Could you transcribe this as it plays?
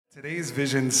Today is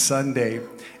Vision Sunday,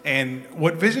 and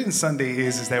what Vision Sunday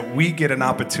is that we get an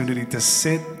opportunity to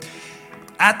sit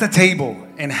at the table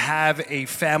and have a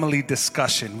family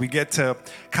discussion. We get to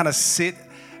kind of sit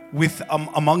with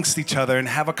amongst each other and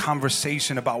have a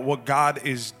conversation about what God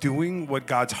is doing, what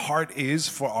God's heart is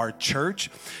for our church.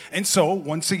 And so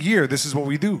once a year, this is what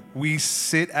we do. We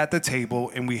sit at the table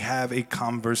and we have a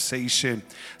conversation.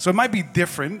 So it might be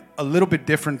different, a little bit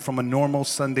different from a normal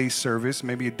Sunday service,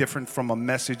 maybe different from a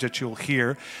message that you'll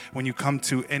hear when you come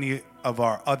to any of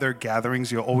our other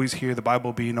gatherings. You'll always hear the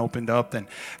Bible being opened up and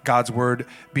God's word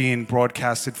being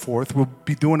broadcasted forth. We'll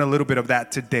be doing a little bit of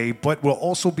that today, but we'll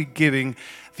also be giving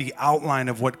the outline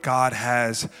of what God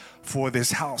has for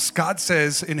this house. God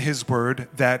says in his word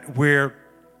that where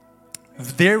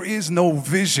there is no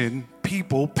vision,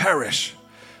 people perish.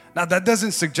 Now, that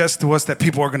doesn't suggest to us that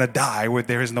people are going to die where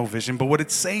there is no vision, but what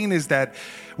it's saying is that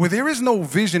where there is no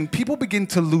vision, people begin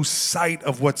to lose sight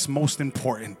of what's most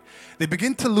important. They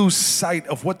begin to lose sight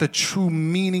of what the true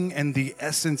meaning and the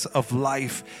essence of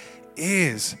life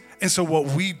is. And so what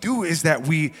we do is that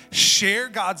we share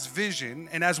God's vision,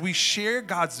 and as we share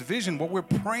God's vision, what we're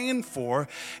praying for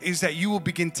is that you will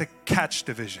begin to catch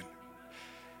the vision.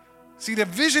 See, the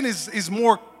vision is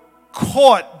more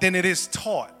caught than it is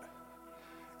taught.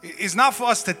 It's not for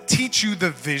us to teach you the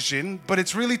vision, but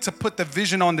it's really to put the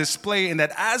vision on display, and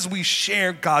that as we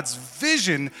share God's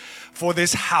vision for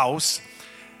this house,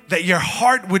 that your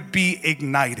heart would be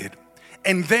ignited.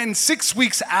 And then 6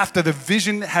 weeks after the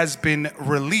vision has been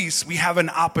released, we have an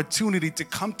opportunity to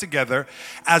come together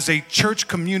as a church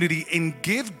community and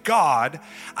give God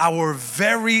our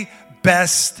very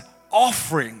best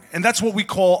offering. And that's what we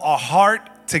call a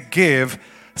Heart to Give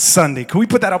Sunday. Can we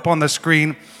put that up on the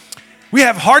screen? We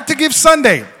have Heart to Give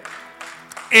Sunday.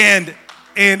 And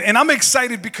I'm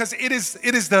excited because it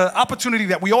is the opportunity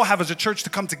that we all have as a church to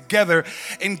come together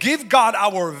and give God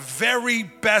our very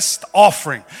best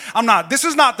offering. This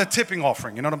is not the tipping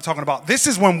offering, you know what I'm talking about? This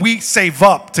is when we save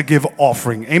up to give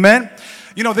offering, amen?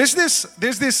 You know, there's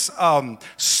this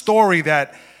story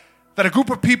that a group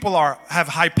of people have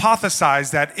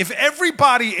hypothesized that if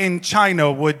everybody in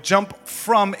China would jump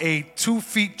from a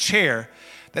 2-foot chair,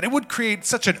 that it would create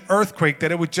such an earthquake that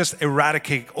it would just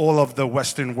eradicate all of the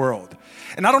Western world.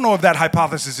 And I don't know if that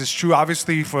hypothesis is true.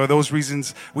 Obviously, for those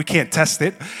reasons, we can't test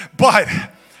it. But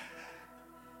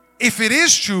if it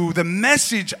is true, the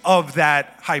message of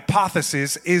that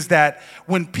hypothesis is that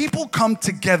when people come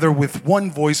together with one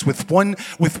voice, with one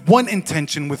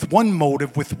intention, with one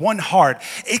motive, with one heart,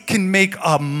 it can make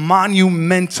a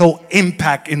monumental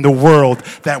impact in the world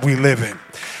that we live in.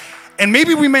 And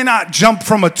maybe we may not jump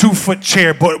from a 2-foot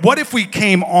chair, but what if we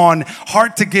came on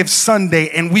Heart to Give Sunday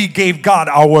and we gave God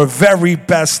our very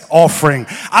best offering?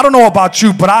 I don't know about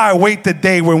you, but I await the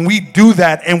day when we do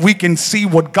that and we can see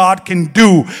what God can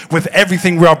do with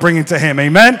everything we are bringing to him.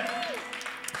 Amen?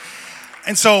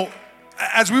 And so,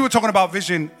 as we were talking about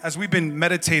vision, as we've been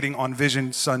meditating on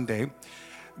Vision Sunday,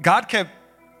 God kept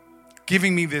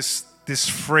giving me this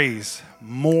phrase,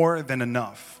 more than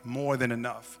enough, more than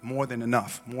enough, more than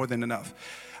enough, more than enough.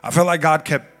 I felt like God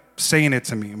kept saying it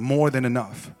to me, more than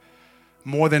enough,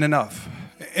 more than enough.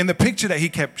 And the picture that he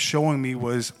kept showing me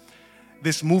was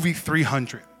this movie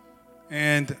 300.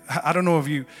 And I don't know if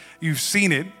you've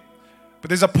seen it, but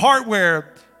there's a part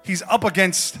where he's about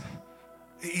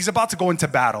to go into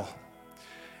battle.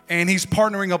 And he's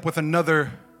partnering up with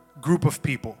another group of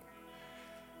people.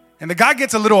 And the guy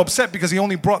gets a little upset because he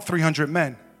only brought 300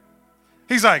 men.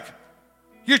 He's like,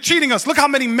 you're cheating us. Look how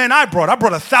many men I brought. I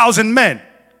brought 1,000 men.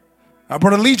 I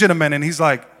brought a legion of men. And he's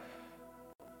like,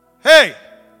 hey,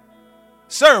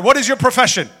 sir, what is your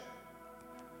profession?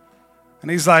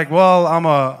 And he's like, well, I'm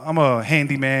a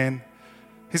handyman.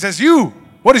 He says, you,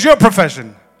 what is your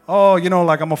profession? Oh,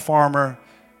 like I'm a farmer.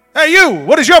 Hey, you,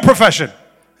 what is your profession?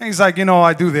 And he's like,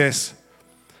 I do this.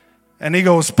 And he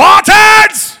goes,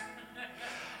 Spartans!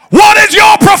 What is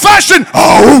your profession?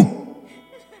 Oh!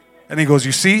 And he goes,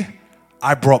 you see,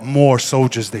 I brought more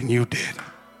soldiers than you did.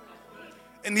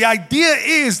 And the idea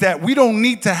is that we don't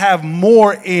need to have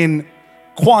more in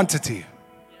quantity.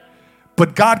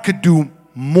 But God could do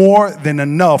more than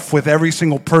enough with every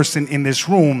single person in this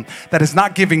room that is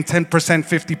not giving 10%,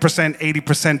 50%,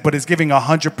 80%, but is giving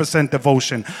 100%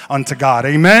 devotion unto God.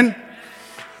 Amen?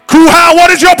 Kuhal,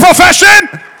 what is your profession?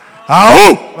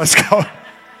 Oh! Let's go.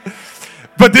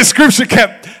 But this scripture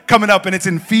kept coming up, and it's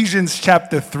in Ephesians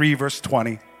chapter 3, verse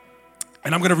 20.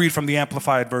 And I'm going to read from the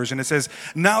Amplified version. It says,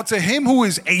 now to him who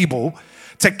is able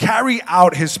to carry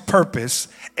out his purpose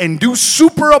and do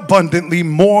super abundantly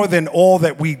more than all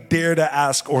that we dare to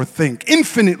ask or think,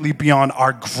 infinitely beyond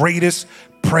our greatest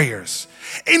prayers,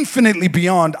 infinitely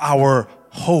beyond our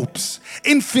hopes,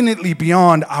 infinitely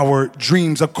beyond our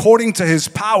dreams, according to his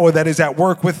power that is at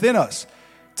work within us.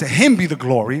 To him be the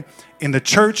glory in the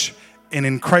church and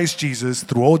in Christ Jesus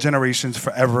through all generations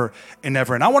forever and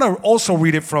ever. And I want to also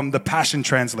read it from the Passion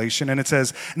Translation, and it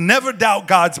says, never doubt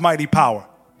God's mighty power.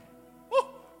 Woo.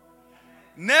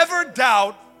 Never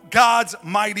doubt God's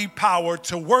mighty power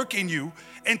to work in you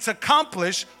and to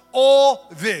accomplish all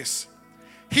this.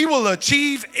 He will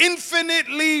achieve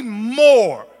infinitely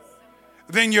more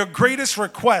than your greatest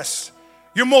request,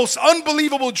 your most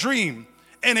unbelievable dream,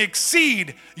 and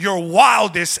exceed your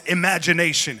wildest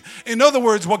imagination. In other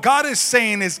words, what God is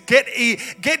saying is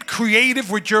get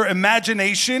creative with your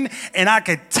imagination, and I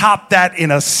could top that in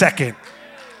a second.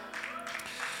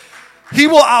 He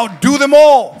will outdo them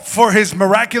all for his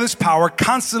miraculous power,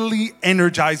 constantly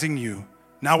energizing you.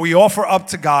 Now we offer up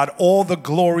to God all the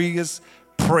glorious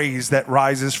praise that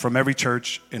rises from every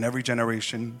church in every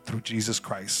generation through Jesus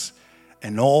Christ,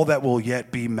 and all that will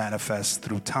yet be manifest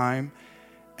through time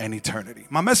and eternity.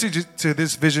 My message to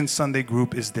this Vision Sunday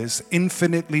group is this: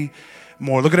 infinitely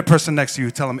more. Look at the person next to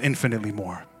you. Tell them infinitely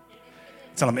more.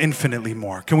 Tell them infinitely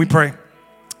more. Can we pray?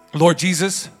 Lord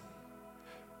Jesus,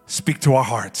 speak to our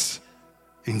hearts.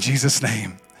 In Jesus'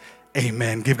 name,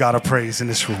 amen. Give God a praise in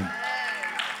this room.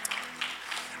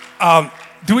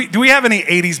 Do we have any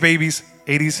 80s babies?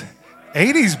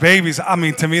 80s babies. I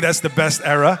mean, to me, that's the best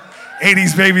era.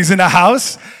 80s babies in the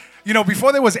house. You know,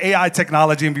 before there was AI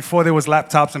technology and before there was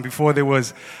laptops and before there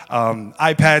was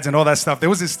iPads and all that stuff, there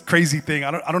was this crazy thing.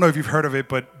 I don't know if you've heard of it,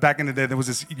 but back in the day, there was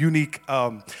this unique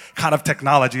kind of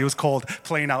technology. It was called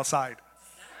playing outside.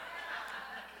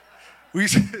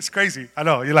 It's crazy. I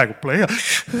know. You're like, play.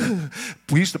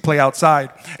 We used to play outside.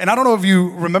 And I don't know if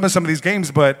you remember some of these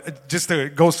games, but just to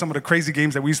go some of the crazy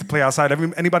games that we used to play outside.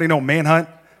 Anybody know Manhunt?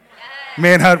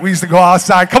 Manhunt, we used to go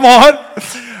outside. Come on.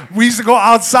 We used to go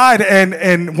outside,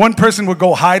 and one person would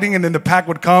go hiding, and then the pack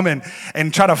would come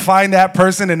and try to find that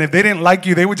person. And if they didn't like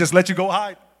you, they would just let you go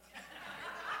hide.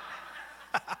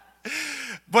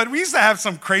 But we used to have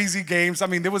some crazy games. I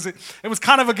mean, it was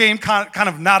kind of a game, kind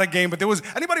of not a game, but there was,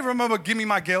 anybody remember Give Me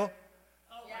My Gill?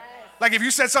 Yes. Like if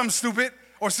you said something stupid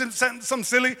or something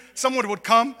silly, someone would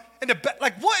come, and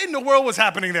like what in the world was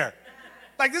happening there?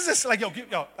 Like this is like,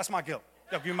 yo, that's my gill.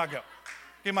 Yo, give me my gill.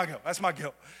 Give me my gill. That's my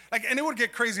gill. Like, and it would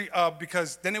get crazy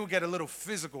because then it would get a little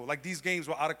physical. Like these games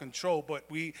were out of control, but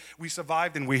we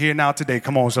survived and we're here now today.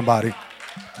 Come on, somebody.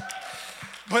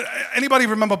 But anybody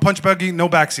remember Punch Buggy? No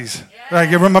backsies. Yeah. Like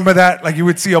you remember that? Like you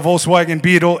would see a Volkswagen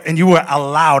Beetle and you were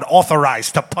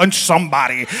authorized to punch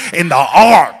somebody in the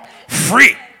arm.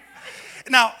 Free.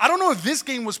 Now, I don't know if this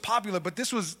game was popular, but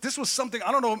this was something,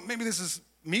 I don't know, maybe this is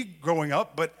me growing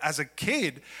up, but as a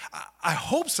kid, I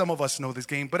hope some of us know this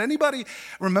game. But anybody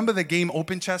remember the game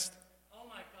Open Chest? Oh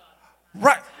my God.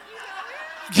 Right.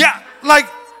 Yeah,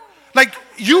 like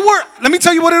you were, let me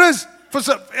tell you what it is.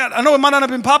 I know it might not have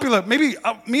been popular. Maybe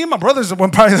me and my brothers were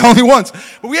probably the only ones.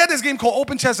 But we had this game called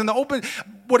Open Chest, and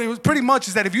what it was pretty much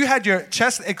is that if you had your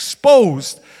chest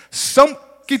exposed,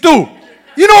 you know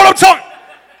what I'm talking.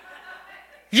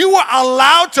 You were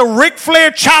allowed to Ric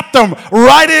Flair chop them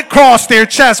right across their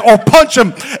chest or punch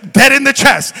them dead in the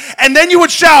chest. And then you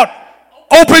would shout,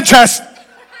 open chest.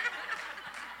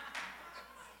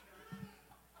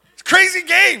 It's a crazy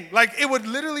game. Like it would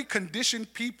literally condition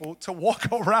people to walk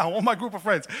around, all my group of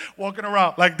friends, walking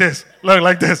around like this,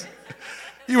 like this.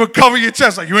 You would cover your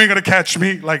chest like, you ain't gonna catch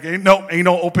me. Like ain't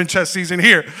no open chest season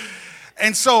here.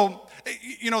 And so,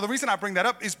 you know, the reason I bring that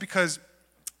up is because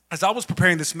as I was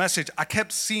preparing this message, I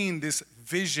kept seeing this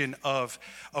vision of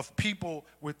people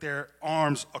with their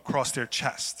arms across their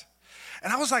chest.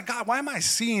 And I was like, God, why am I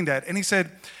seeing that? And he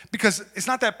said, because it's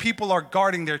not that people are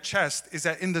guarding their chest, it's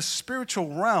that in the spiritual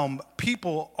realm,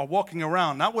 people are walking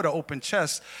around, not with an open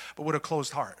chest, but with a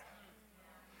closed heart.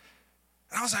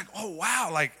 And I was like, oh,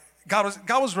 wow. Like God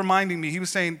was reminding me, he was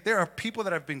saying, there are people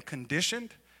that have been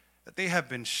conditioned, that they have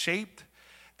been shaped,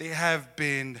 they have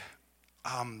been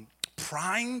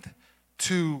primed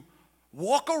to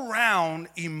walk around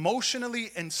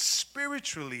emotionally and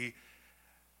spiritually,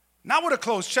 not with a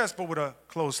closed chest, but with a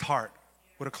closed heart,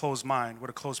 with a closed mind,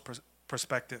 with a closed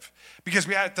perspective. Because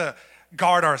we have to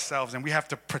guard ourselves and we have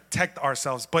to protect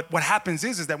ourselves. But what happens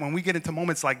is that when we get into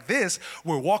moments like this,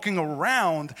 we're walking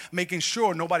around making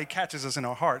sure nobody catches us in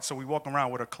our heart. So we walk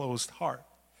around with a closed heart.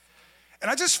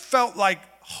 And I just felt like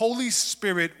Holy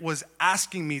Spirit was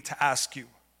asking me to ask you,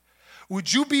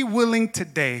 would you be willing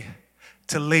today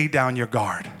to lay down your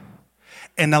guard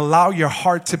and allow your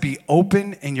heart to be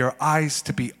open and your eyes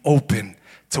to be open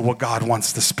to what God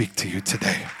wants to speak to you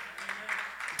today?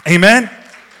 Amen?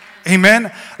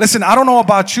 Amen. Listen, I don't know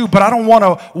about you, but I don't want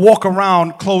to walk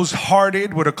around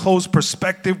closed-hearted with a closed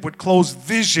perspective, with closed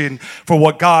vision for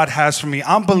what God has for me.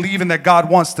 I'm believing that God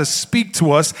wants to speak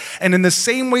to us. And in the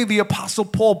same way the Apostle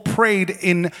Paul prayed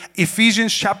in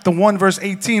Ephesians chapter 1, verse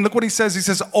 18, look what he says. He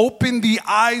says, open the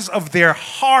eyes of their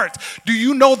heart. Do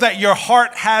you know that your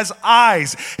heart has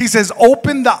eyes? He says,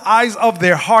 open the eyes of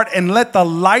their heart and let the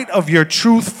light of your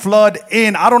truth flood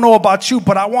in. I don't know about you,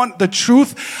 but I want the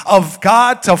truth of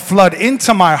God to flood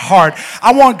into my heart.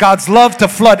 I want God's love to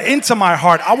flood into my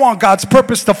heart. I want God's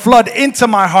purpose to flood into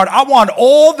my heart. I want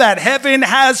all that heaven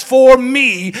has for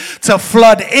me to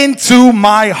flood into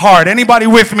my heart. Anybody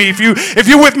with me? If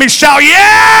you're with me, shout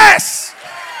yes!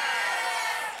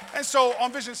 And so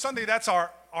on Vision Sunday, that's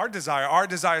our desire. Our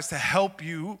desire is to help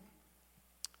you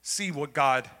see what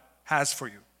God has for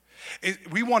you.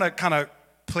 We want to kind of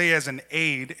play as an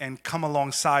aid and come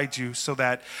alongside you so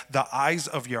that the eyes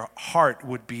of your heart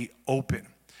would be open.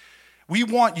 We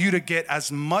want you to get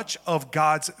as much of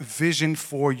God's vision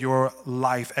for your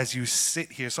life as you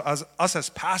sit here. So as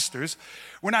pastors,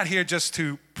 we're not here just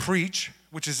to preach,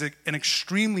 which is an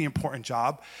extremely important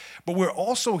job, but we're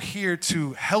also here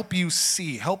to help you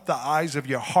see, help the eyes of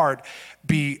your heart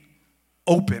be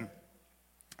open.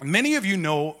 Many of you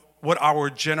know what our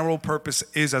general purpose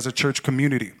is as a church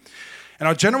community. And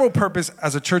our general purpose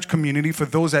as a church community, for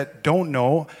those that don't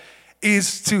know,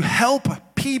 is to help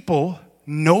people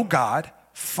know God,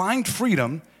 find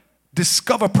freedom,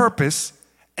 discover purpose,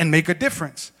 and make a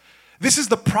difference. This is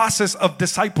the process of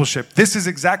discipleship. This is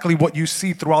exactly what you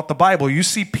see throughout the Bible. You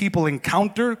see people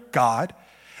encounter God,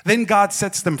 then God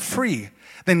sets them free.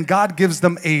 Then God gives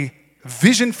them a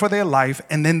vision for their life,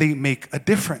 and then they make a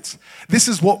difference. This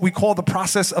is what we call the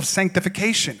process of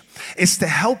sanctification. It's to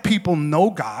help people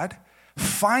know God,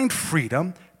 find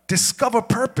freedom, discover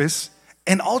purpose,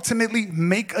 and ultimately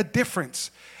make a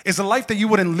difference. It's a life that you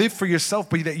wouldn't live for yourself,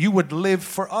 but that you would live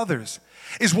for others.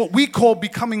 Is what we call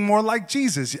becoming more like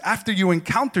Jesus. After you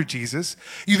encounter Jesus,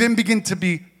 you then begin to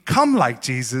become like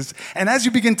Jesus. And as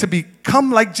you begin to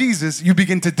become like Jesus, you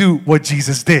begin to do what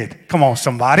Jesus did. Come on,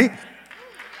 somebody.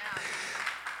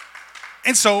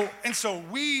 And so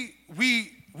we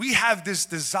have this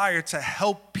desire to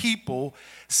help people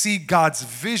see God's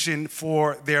vision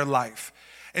for their life.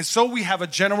 And so we have a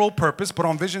general purpose, but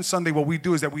on Vision Sunday, what we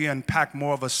do is that we unpack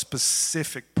more of a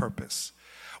specific purpose.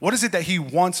 What is it that he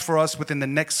wants for us within the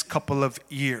next couple of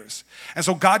years? And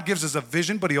so God gives us a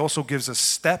vision, but he also gives us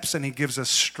steps, and he gives us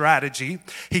strategy.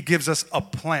 He gives us a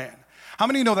plan. How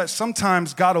many know that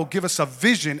sometimes God will give us a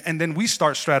vision and then we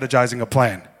start strategizing a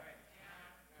plan?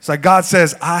 It's like God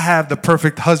says, I have the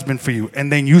perfect husband for you. And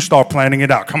then you start planning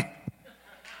it out. Come on.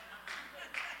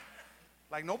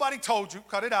 Like nobody told you.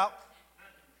 Cut it out.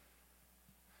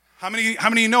 How many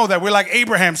of you know that we're like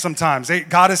Abraham sometimes?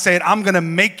 God has said, I'm going to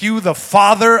make you the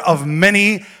father of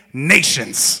many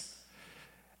nations.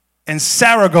 And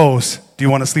Sarah goes, do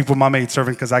you want to sleep with my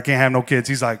maidservant because I can't have no kids?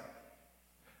 He's like,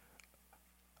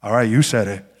 all right, you said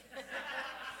it.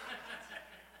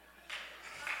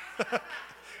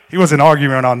 He wasn't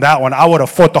arguing on that one. I would have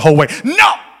fought the whole way.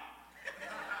 No!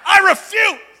 I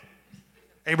refuse!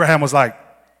 Abraham was like,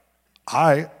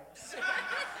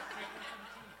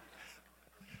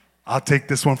 I'll take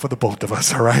this one for the both of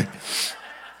us, all right?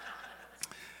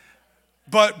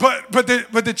 But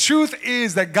the truth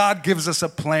is that God gives us a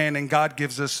plan and God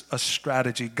gives us a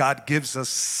strategy. God gives us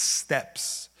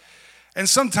steps. And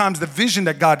sometimes the vision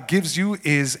that God gives you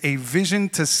is a vision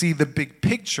to see the big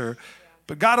picture,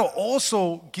 but God will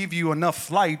also give you enough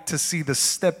light to see the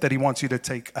step that he wants you to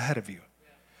take ahead of you.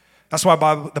 That's why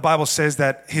the Bible says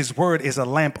that his word is a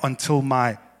lamp unto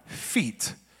my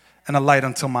feet and a light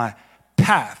unto my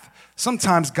path.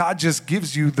 Sometimes God just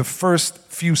gives you the first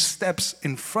few steps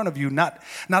in front of you, not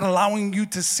allowing you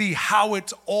to see how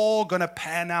it's all going to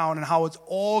pan out and how it's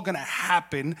all going to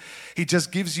happen. He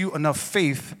just gives you enough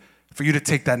faith for you to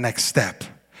take that next step.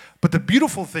 But the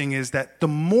beautiful thing is that the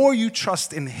more you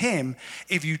trust in him,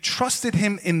 if you trusted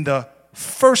him in the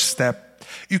first step,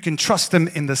 you can trust him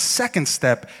in the second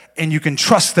step, and you can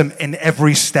trust him in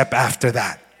every step after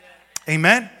that.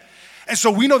 Amen? And so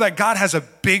we know that God has a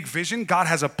big vision. God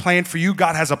has a plan for you.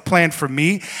 God has a plan for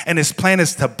me. And his plan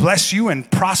is to bless you and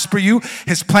prosper you.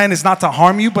 His plan is not to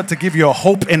harm you, but to give you a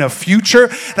hope in a future.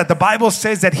 That the Bible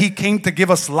says that he came to give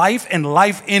us life, and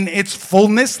life in its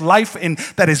fullness,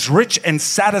 that is rich and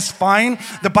satisfying.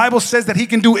 The Bible says that he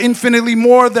can do infinitely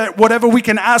more than whatever we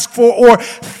can ask for or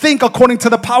think, according to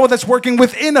the power that's working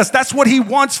within us. That's what he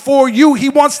wants for you. He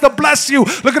wants to bless you.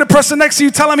 Look at the person next to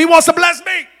you. Tell him he wants to bless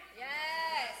me.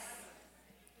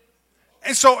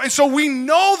 And so we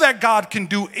know that God can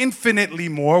do infinitely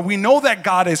more. We know that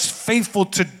God is faithful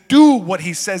to do what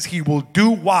he says he will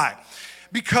do. Why?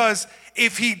 Because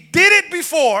if he did it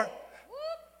before,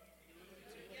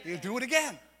 he'll do it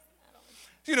again.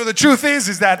 You know, the truth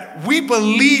is that we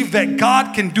believe that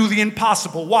God can do the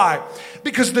impossible. Why?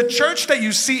 Because the church that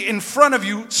you see in front of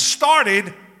you started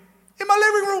in my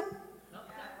living room.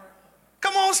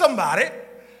 Come on, somebody.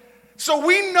 So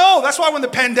we know, that's why when the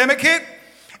pandemic hit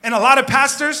and a lot of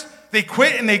pastors, they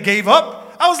quit and they gave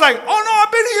up, I was like, oh no,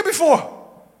 I've been here before.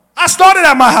 I started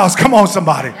at my house. Come on,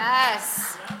 somebody.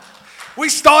 Yes. We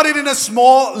started in a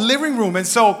small living room. And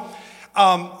so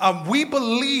we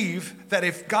believe that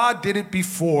if God did it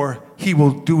before, he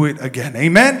will do it again.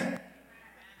 Amen?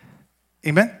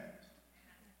 Amen?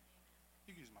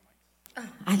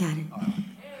 I got it.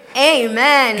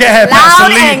 Amen. Go ahead, Loud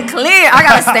Pastor Lee. and clear. I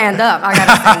got to stand up.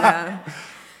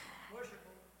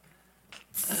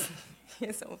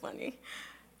 It's so funny.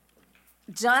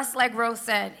 Just like Rose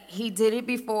said, he did it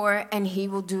before and he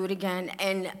will do it again.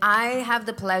 And I have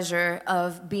the pleasure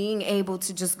of being able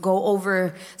to just go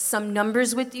over some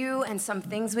numbers with you and some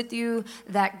things with you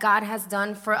that God has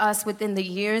done for us within the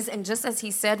years. And just as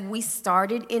he said, we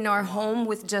started in our home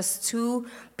with just 2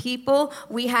 people.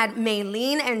 We had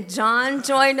Maylene and John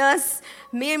join us.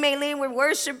 Me and Maylene were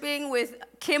worshiping with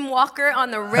Kim Walker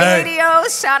on the radio. Hey.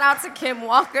 Shout out to Kim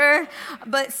Walker.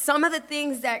 But some of the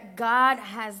things that God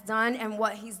has done and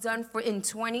what he's done for in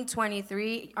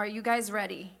 2023, are you guys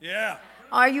ready? Yeah.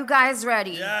 Are you guys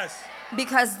ready? Yes.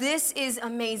 Because this is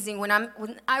amazing. When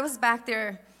I was back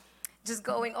there just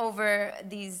going over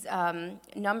these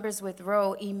numbers with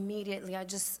Ro, immediately I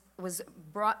just was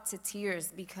brought to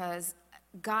tears because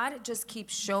God just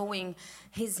keeps showing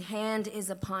his hand is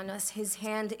upon us. His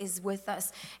hand is with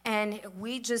us. And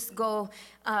we just go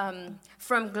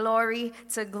from glory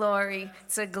to glory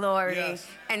to glory. Yes.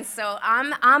 And so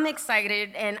I'm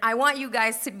excited, and I want you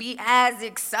guys to be as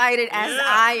excited as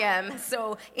I am.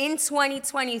 So in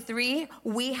 2023,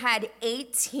 we had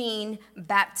 18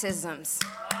 baptisms.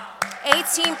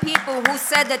 18 people who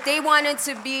said that they wanted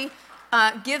to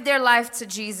give their life to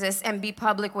Jesus and be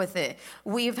public with it.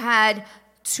 We've had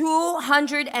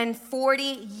 240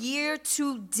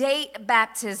 year-to-date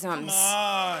baptisms.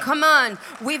 Come on.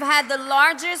 We've had the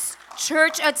largest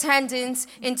church attendance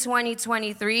in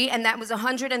 2023, and that was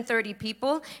 130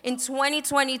 people. In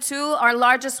 2022, our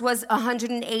largest was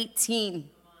 118.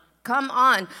 Come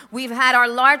on. We've had our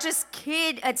largest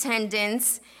kid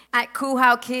attendance at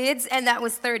Kuhau Kids, and that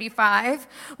was 35.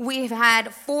 We've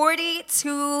had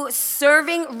 42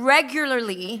 serving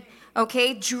regularly.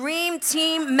 Okay, Dream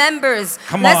Team members.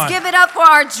 Let's give it up for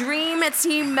our Dream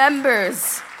Team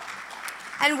members.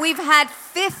 And we've had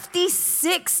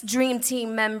 56 Dream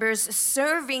Team members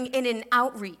serving in an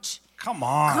outreach. Come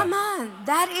on. Come on.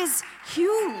 That is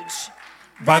huge.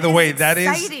 By the way, that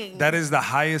is the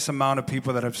highest amount of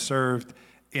people that have served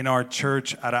in our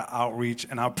church at an outreach.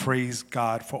 And I praise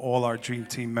God for all our Dream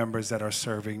Team members that are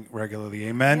serving regularly.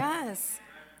 Amen? Yes.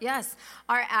 Yes,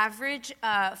 our average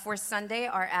for Sunday,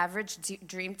 our average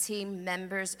Dream Team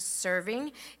members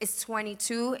serving is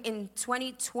 22. In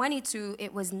 2022,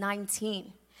 it was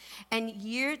 19. And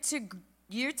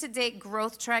year-to-date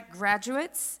growth track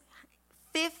graduates,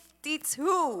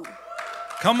 52.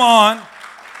 Come on.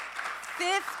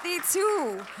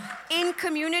 52. In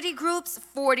community groups,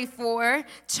 44.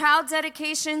 Child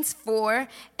dedications, 4.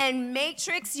 And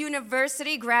Matrix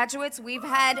University graduates, we've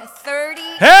had 30.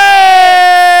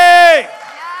 Hey!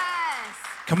 Yes.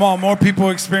 Come on, more people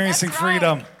experiencing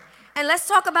freedom. Right. And let's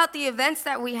talk about the events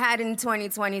that we had in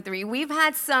 2023. We've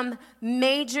had some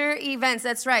major events.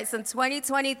 That's right, some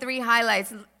 2023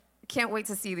 highlights. Can't wait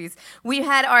to see these. We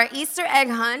had our Easter egg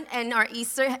hunt and our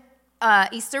Easter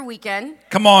weekend.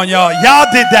 Come on, y'all. Y'all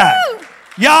did that.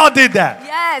 Y'all did that.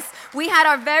 Yes. We had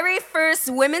our very first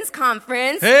women's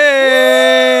conference.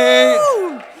 Hey.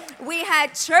 Woo! We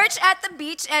had church at the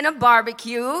beach and a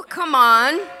barbecue. Come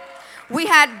on. We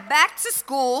had back to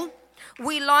school.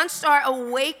 We launched our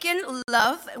Awaken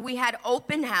Love. We had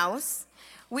open house.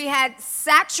 We had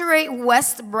Saturate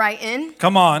West Brighton.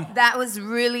 Come on. That was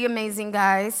really amazing,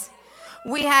 guys.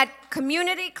 We had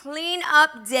Community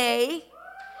Cleanup Day.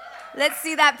 Let's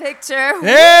see that picture.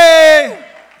 Hey!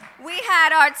 We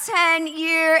had our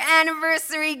 10-year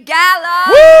anniversary gala.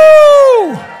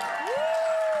 Woo!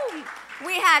 Woo!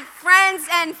 We had friends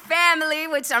and family,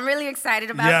 which I'm really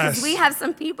excited about because we have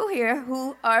some people here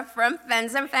who are from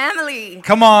friends and family.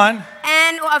 Come on.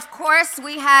 And of course,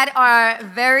 we had our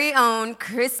very own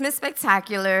Christmas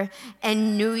Spectacular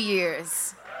and New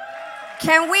Year's.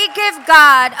 Can we give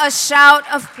God a shout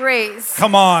of praise?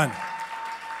 Come on.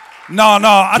 No,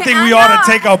 I think we ought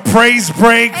to take a praise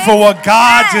break for what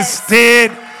God just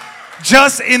did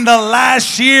just in the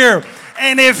last year.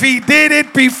 And if he did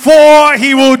it before,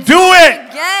 he will do it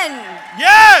again.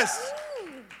 Yes.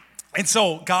 And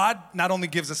so God not only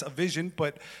gives us a vision,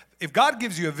 but if God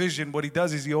gives you a vision, what he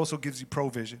does is he also gives you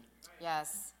provision.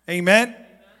 Yes. Amen.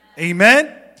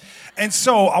 Amen. And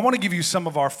so I want to give you some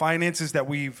of our finances that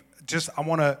I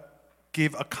want to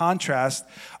give a contrast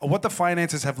of what the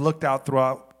finances have looked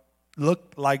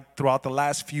like throughout the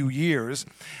last few years.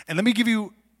 And let me give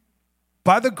you,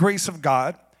 by the grace of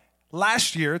God,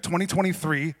 last year,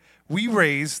 2023, we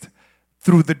raised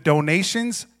through the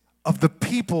donations of the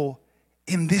people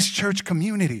in this church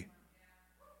community.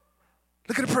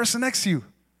 Look at the person next to you.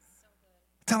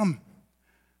 Tell them,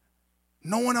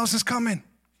 no one else is coming.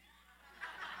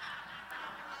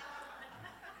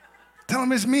 Tell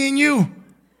them it's me and you.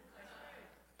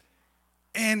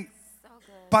 And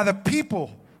by the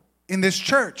people in this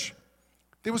church,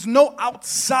 there was no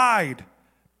outside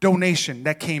donation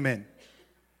that came in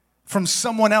from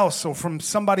someone else or from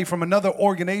somebody from another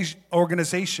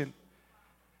organization.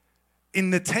 In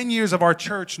the 10 years of our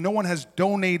church, no one has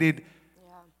donated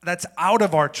that's out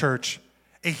of our church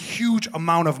a huge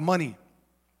amount of money.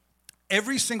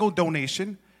 Every single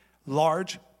donation,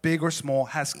 large, big, or small,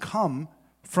 has come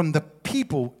from the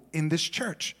people in this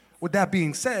church. With that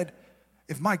being said,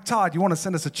 if Mike Todd, you want to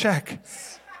send us a check,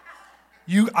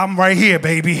 I'm right here,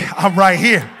 baby. I'm right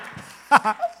here.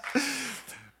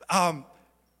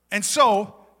 And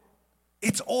so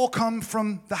it's all come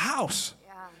from the house.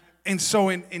 Yeah. And so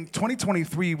in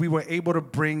 2023, we were able to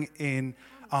bring in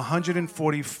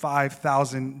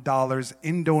 $145,000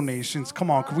 in donations.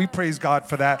 Come on, can we praise God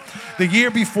for that? The year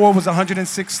before was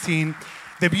 116.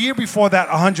 The year before that,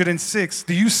 106.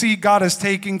 Do you see God is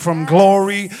taking from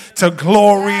glory to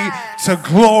glory to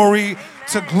glory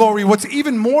to glory? What's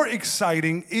even more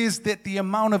exciting is that the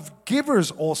amount of givers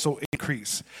also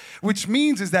increase, which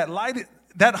means is that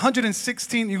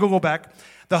 116, you go back,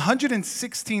 the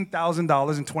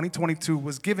 $116,000 in 2022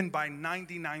 was given by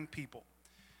 99 people,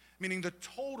 meaning the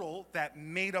total that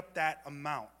made up that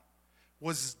amount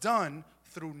was done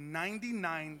through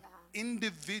 99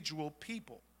 individual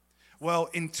people. Well,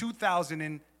 in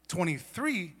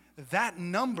 2023, that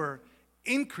number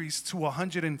increased to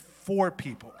 104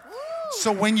 people.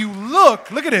 So when you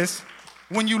look at this,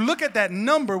 when you look at that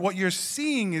number, what you're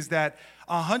seeing is that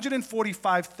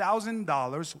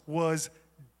 $145,000 was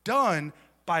done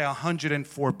by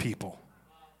 104 people.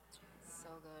 So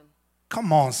good.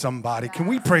 Come on, somebody. Can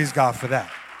we praise God for that?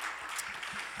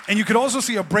 And you could also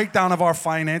see a breakdown of our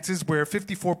finances where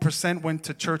 54% went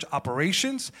to church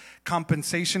operations,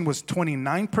 compensation was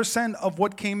 29% of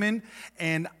what came in,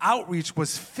 and outreach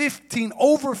was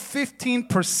over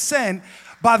 15%.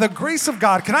 By the grace of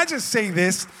God, can I just say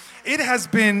this? It has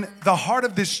been the heart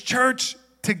of this church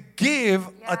to give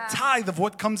a tithe of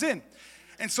what comes in.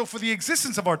 And so for the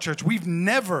existence of our church, we've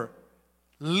never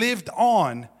lived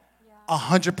on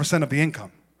 100% of the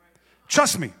income.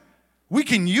 Trust me, we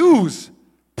can use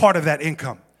part of that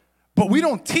income, but we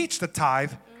don't teach the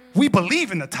tithe. We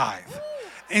believe in the tithe.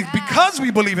 And because we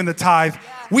believe in the tithe,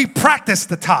 we practice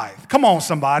the tithe. Come on,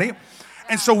 somebody.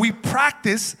 And so we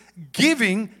practice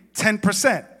giving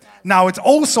 10%. Now, it's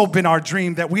also been our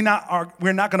dream that we're not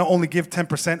going to only give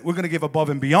 10%. We're going to give above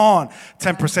and beyond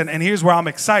 10%. And here's where I'm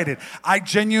excited. I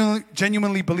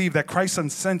genuinely believe that Christ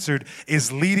Uncensored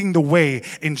is leading the way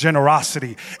in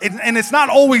generosity. And it's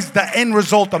not always the end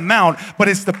result amount, but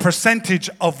it's the percentage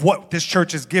of what this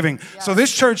church is giving. Yes. So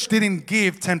this church didn't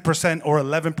give 10% or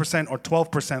 11% or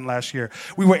 12% last year.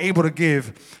 We were able to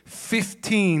give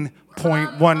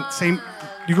 15.1. Same.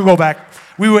 You can go back.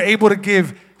 We were able to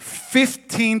give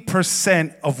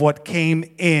 15% of what came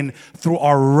in through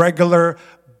our regular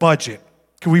budget.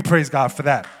 Can we praise God for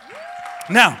that?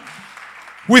 Now,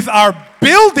 with our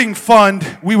building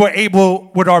fund, we were able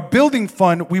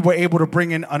to bring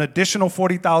in an additional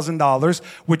 $40,000,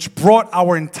 which brought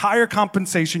our entire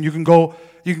compensation, you can go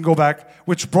back,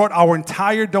 which brought our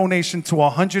entire donation to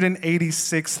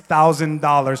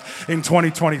 $186,000 in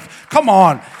 2020. Come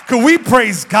on, can we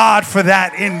praise God for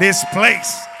that in this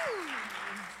place?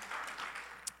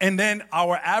 And then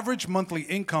our average monthly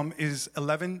income is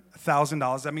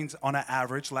 $11,000. That means on an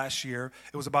average last year,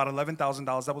 it was about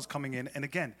 $11,000 that was coming in. And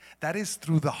again, that is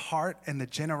through the heart and the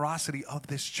generosity of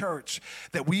this church.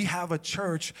 That we have a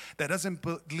church that doesn't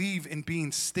believe in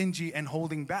being stingy and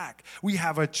holding back. We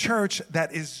have a church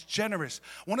that is generous.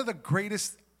 One of the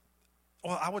greatest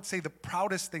well, I would say the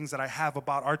proudest things that I have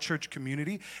about our church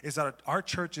community is that our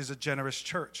church is a generous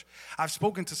church. I've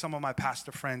spoken to some of my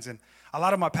pastor friends, and a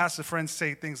lot of my pastor friends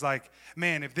say things like,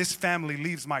 man, if this family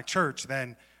leaves my church,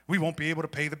 then we won't be able to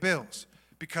pay the bills.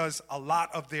 Because a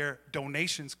lot of their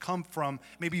donations come from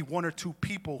maybe one or two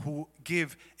people who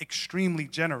give extremely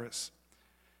generous.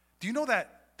 Do you know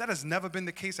that that has never been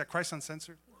the case at Christ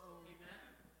Uncensored?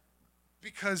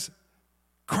 Because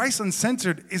Christ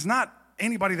Uncensored is not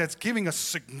anybody that's giving a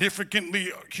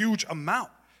significantly huge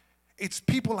amount. It's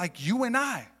people like you and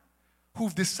I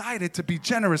who've decided to be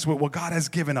generous with what God has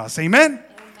given us. Amen?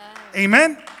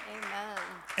 Amen? Amen?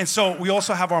 And so we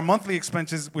also have our monthly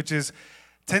expenses, which is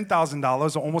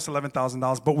 $10,000 or almost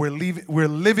 $11,000, but we're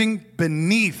living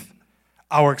beneath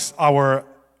our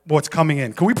what's coming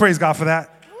in. Can we praise God for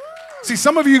that? Woo. See,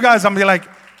 some of you guys, I'm be like,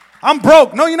 I'm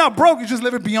broke. No, you're not broke. You're just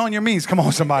living beyond your means. Come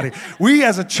on, somebody. We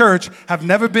as a church have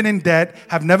never been in debt,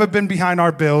 have never been behind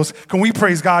our bills. Can we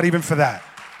praise God even for that?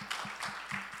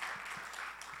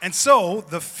 And so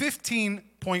the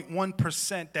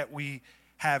 15.1% that we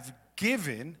have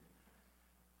given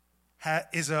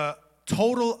is a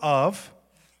total of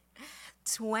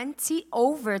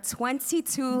over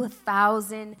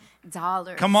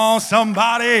 $22,000. Come on,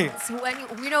 somebody.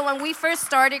 When we first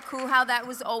started Cool How, that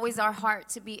was always our heart,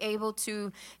 to be able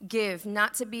to give,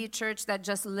 not to be a church that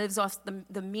just lives off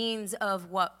the means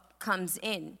of what comes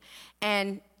in.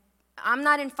 And I'm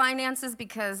not in finances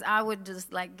because I would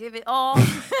just like give it all.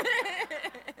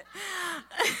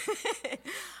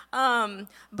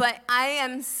 But I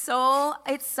am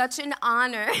it's such an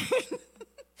honor.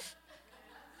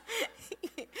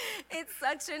 It's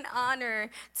such an honor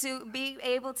to be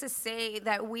able to say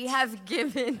that we have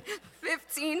given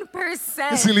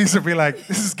 15%. Elisa be like,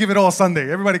 this is Give It All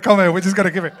Sunday. Everybody come here. We're just going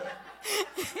to give it.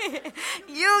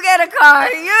 You get a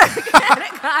car. You get a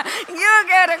car. You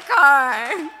get a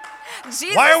car.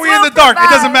 Jesus, why are we in the dark? It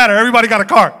doesn't matter. Everybody got a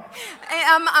car.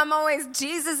 I'm always,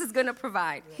 Jesus is going to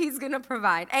provide. He's going to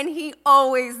provide. And he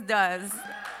always does.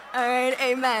 All right,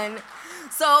 amen.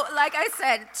 So, like I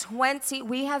said,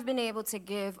 we have been able to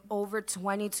give over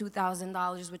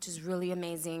 $22,000, which is really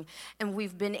amazing. And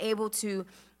we've been able to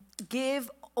give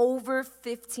over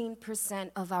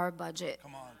 15% of our budget.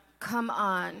 Come on. Come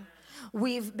on.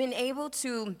 We've been able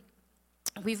to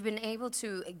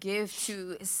give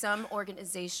to some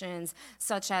organizations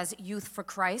such as Youth for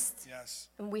Christ. Yes.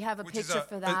 And we have a picture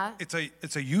for that.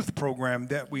 It's a youth program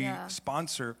that we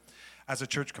sponsor as a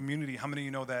church community. How many of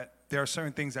you know that there are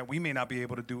certain things that we may not be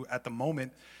able to do at the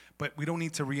moment, but we don't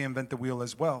need to reinvent the wheel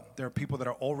as well. There are people that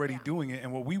are already doing it,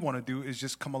 and what we want to do is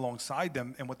just come alongside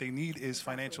them, and what they need is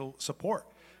financial support.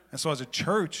 And so as a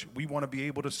church, we want to be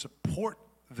able to support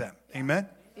them. Amen?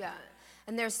 Yeah.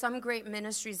 And there's some great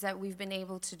ministries that we've been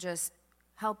able to just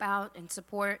help out and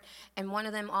support. And one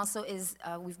of them also is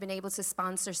we've been able to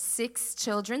sponsor 6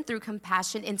 children through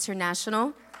Compassion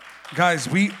International. Guys,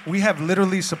 we have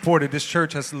literally supported, this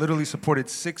church has literally supported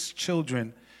 6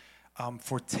 children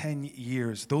for 10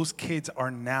 years. Those kids are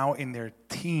now in their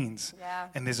teens. Yeah.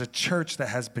 And there's a church that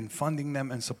has been funding them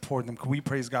and supporting them. Can we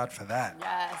praise God for that?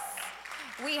 Yes.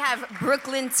 We have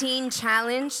Brooklyn Teen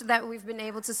Challenge that we've been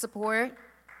able to support.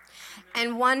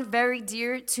 And one very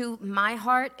dear to my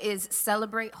heart is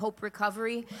Celebrate Hope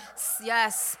Recovery.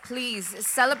 Yes, please.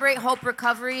 Celebrate Hope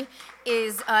Recovery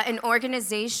is an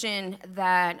organization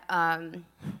that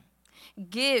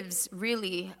gives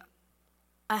really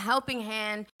a helping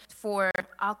hand for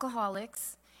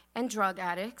alcoholics and drug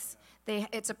addicts.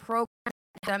 It's a program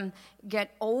that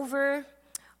get over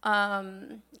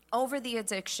the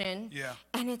addiction,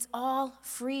 and it's all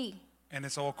free. And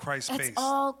it's all Christ-based. It's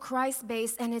all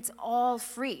Christ-based, and it's all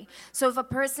free. So if a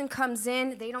person comes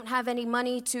in, they don't have any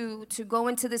money to go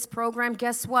into this program,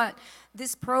 guess what?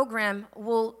 This program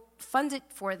will fund it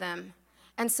for them.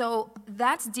 And so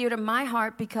that's dear to my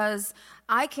heart because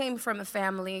I came from a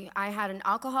family. I had an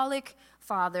alcoholic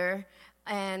father,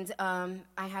 and I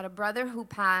had a brother who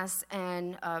passed,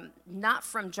 and not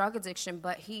from drug addiction,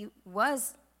 but he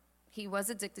was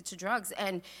addicted to drugs.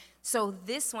 And so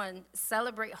this one,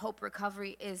 Celebrate Hope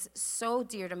Recovery, is so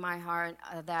dear to my heart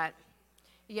that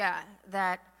I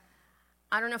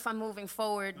don't know if I'm moving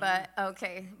forward, but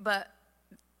okay. But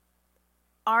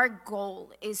our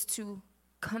goal is to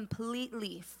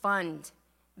completely fund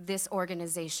this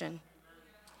organization.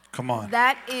 Come on.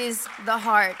 That is the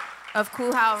heart of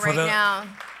Cool How right now.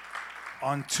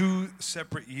 On 2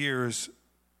 separate years,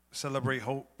 Celebrate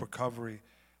Hope Recovery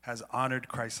has honored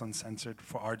Christ Uncensored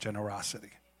for our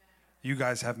generosity. You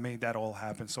guys have made that all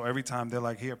happen. So every time they're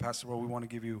like, here, Pastor Ro, we want to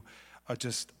give you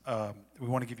we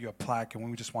want to give you a plaque, and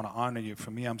we just want to honor you.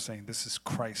 For me, I'm saying this is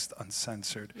Christ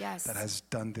uncensored Yes. that has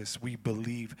done this. We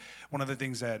believe. One of the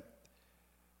things that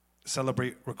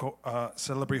Celebrate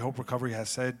Hope Recovery has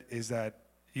said is that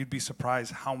you'd be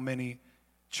surprised how many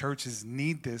churches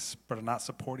need this but are not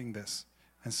supporting this.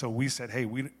 And so we said, hey,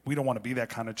 we don't want to be that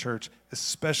kind of church,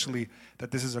 especially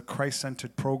that this is a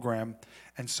Christ-centered program.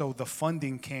 And so the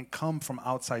funding can't come from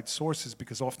outside sources,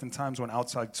 because oftentimes when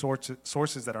outside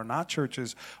sources that are not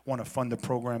churches want to fund the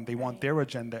program, they want their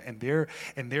agenda and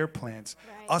their plans.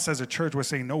 Right. Us as a church, we're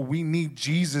saying, no, we need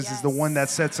Jesus. Yes. Is the one that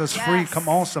sets us free. Come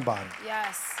on, somebody.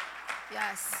 Yes,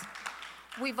 yes.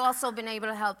 We've also been able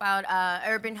to help out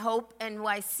Urban Hope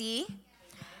NYC.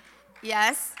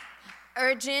 Yes.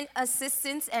 Urgent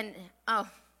assistance and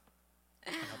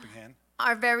helping hand.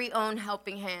 Our very own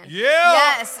Helping Hand. Yeah.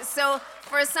 Yes. So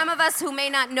for some of us who may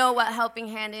not know what Helping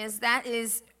Hand is, that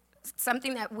is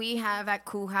something that we have at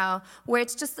Kuhau, where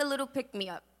it's just a little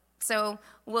pick-me-up. So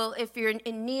if you're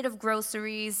in need of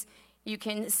groceries, you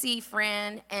can see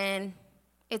Fran, and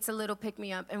it's a little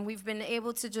pick-me-up. And we've been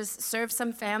able to just serve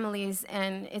some families,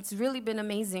 and it's really been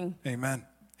amazing. Amen.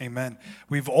 Amen.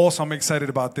 I'm excited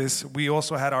about this. We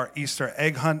also had our Easter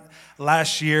egg hunt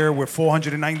last year with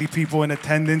 490 people in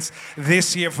attendance.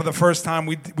 This year, for the first time,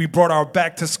 we brought our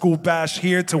back to school bash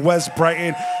here to West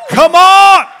Brighton. Come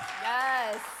on!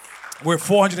 Yes. We're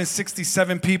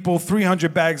 467 people,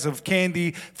 300 bags of candy,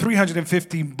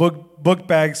 350 book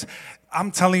bags.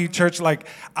 I'm telling you, church, like,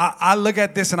 I look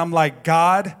at this and I'm like,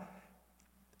 God,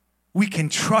 we can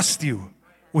trust you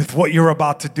with what you're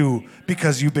about to do,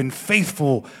 because you've been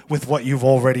faithful with what you've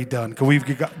already done. Can we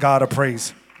give God a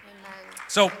praise?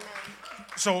 Amen.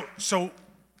 So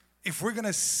if we're going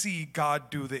to see God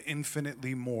do the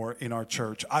infinitely more in our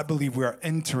church, I believe we are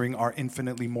entering our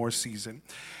infinitely more season.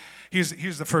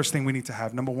 Here's the first thing we need to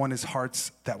have. Number one is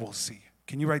hearts that will see.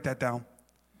 Can you write that down?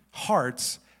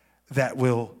 Hearts that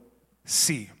will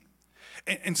see.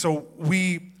 And so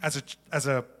we, as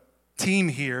a team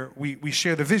here, we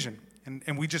share the vision.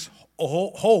 And we just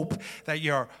hope that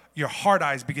your heart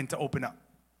eyes begin to open up.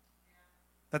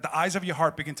 That the eyes of your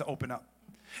heart begin to open up.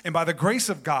 And by the grace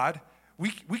of God, we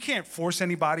can't force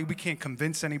anybody. We can't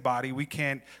convince anybody. We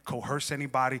can't coerce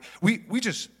anybody. We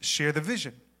just share the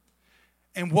vision.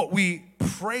 And what we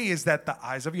pray is that the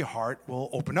eyes of your heart will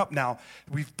open up. Now,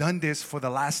 we've done this for the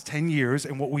last 10 years,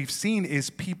 and what we've seen is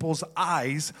people's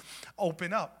eyes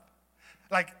open up.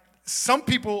 Like, some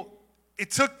people,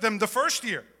 it took them the first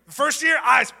year. First year,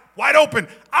 eyes wide open.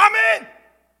 I'm in.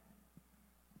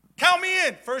 Count me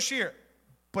in. First year.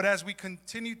 But as we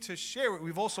continue to share it,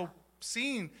 we've also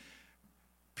seen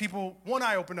people, one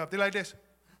eye open up. They're like this.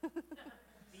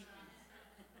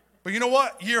 But you know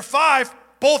what? Year 5,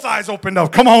 both eyes opened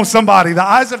up. Come on, somebody. The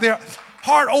eyes of their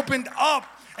heart opened up.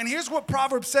 And here's what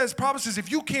Proverbs says. Proverbs says,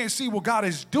 if you can't see what God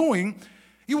is doing,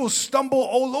 you will stumble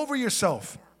all over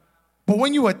yourself. But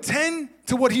when you attend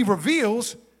to what he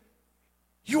reveals,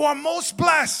 you are most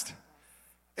blessed.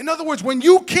 In other words, when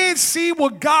you can't see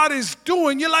what God is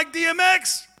doing, you're like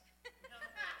DMX.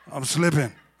 I'm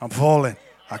slipping. I'm falling.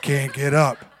 I can't get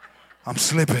up. I'm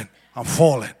slipping. I'm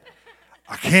falling.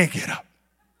 I can't get up.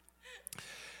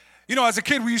 You know, as a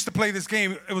kid, we used to play this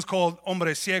game. It was called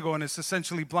Hombre Ciego, and it's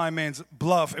essentially blind man's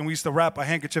bluff. And we used to wrap a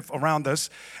handkerchief around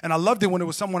us. And I loved it when it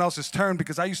was someone else's turn,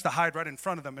 because I used to hide right in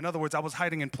front of them. In other words, I was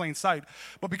hiding in plain sight.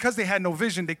 But because they had no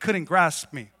vision, they couldn't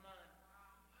grasp me.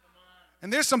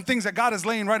 And there's some things that God is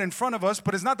laying right in front of us,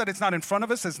 but it's not that it's not in front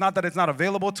of us. It's not that it's not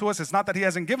available to us. It's not that he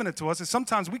hasn't given it to us. It's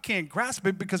sometimes we can't grasp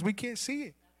it because we can't see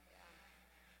it.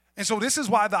 And so this is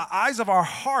why the eyes of our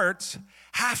hearts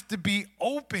have to be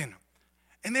open.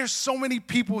 And there's so many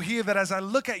people here that as I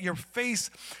look at your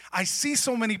face, I see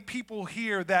so many people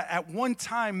here that at one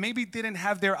time maybe didn't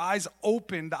have their eyes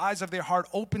open, the eyes of their heart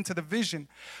open to the vision.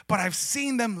 But I've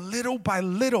seen them little by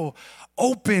little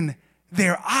open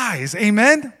their eyes.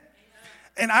 Amen?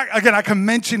 And I can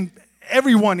mention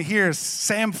everyone here,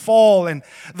 Sam Fall and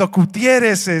the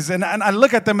Gutierrezes, and I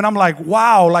look at them and I'm like,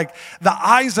 wow, like the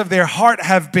eyes of their heart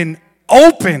have been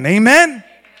open, amen?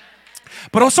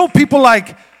 But also people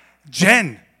like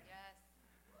Jen.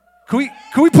 Can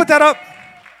we put that up?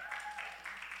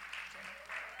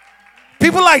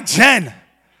 People like Jen,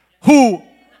 who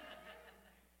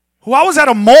I was at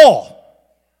a mall,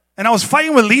 and I was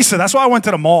fighting with Lisa. That's why I went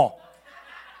to the mall.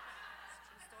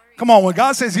 Come on, when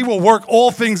God says he will work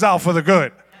all things out for the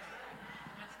good.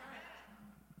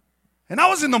 And I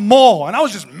was in the mall, and I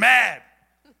was just mad.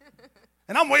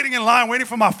 And I'm waiting in line, waiting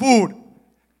for my food.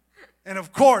 And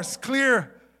of course,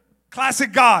 clear,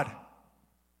 classic God.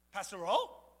 Pastor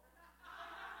O?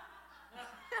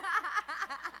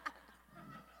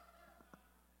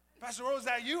 Pastor Rose, is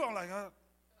that you? I'm like, And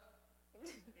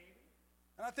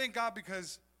I thank God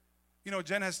because,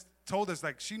 Jen has told us,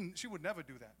 like, she would never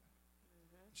do that.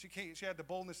 She had the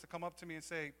boldness to come up to me and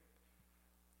say,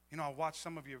 I watched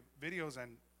some of your videos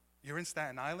and you're in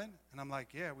Staten Island? And I'm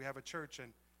like, yeah, we have a church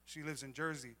and she lives in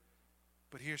Jersey.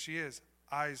 But here she is,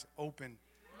 eyes open.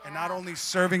 And not only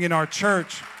serving in our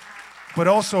church, but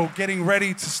also getting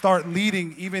ready to start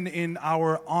leading even in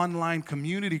our online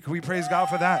community. Can we praise God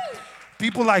for that?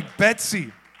 People like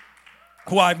Betsy,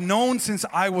 who I've known since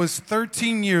I was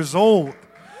 13 years old,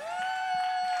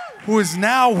 who is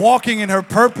now walking in her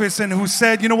purpose and who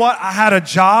said, you know what, I had a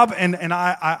job and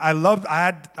I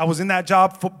was in that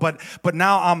job, but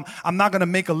now I'm not going to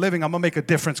make a living, I'm going to make a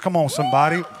difference. Come on,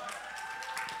 somebody.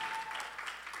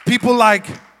 People like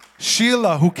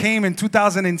Sheila, who came in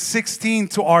 2016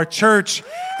 to our church.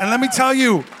 And let me tell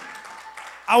you,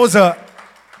 I was a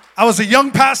young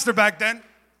pastor back then.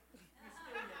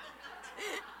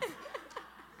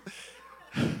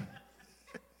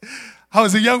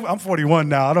 I'm 41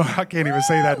 now. I can't even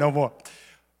say that no more.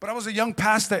 But I was a young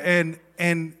pastor,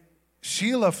 and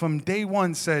Sheila from day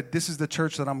one said, this is the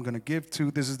church that I'm going to give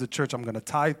to. This is the church I'm going to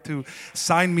tithe to.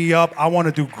 Sign me up. I want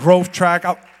to do growth track.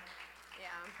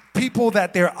 People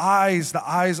that the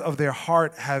eyes of their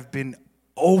heart have been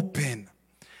open.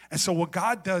 And so what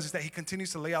God does is that he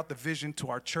continues to lay out the vision to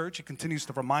our church. He continues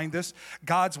to remind us.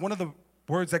 One of the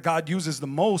words that God uses the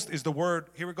most is the word,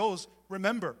 here it goes,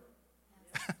 remember.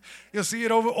 You'll see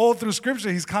it all through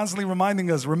Scripture. He's constantly reminding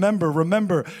us, remember,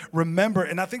 remember, remember.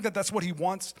 And I think that that's what he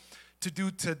wants to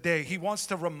do today. He wants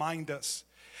to remind us.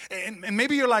 And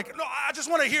maybe you're like, no, I just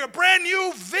want to hear a brand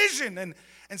new vision. And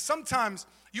sometimes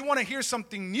you want to hear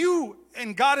something new.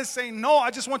 And God is saying, no, I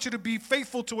just want you to be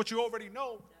faithful to what you already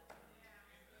know.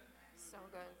 So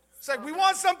good. It's like, we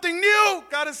want something new.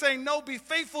 God is saying, no, be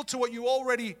faithful to what you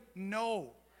already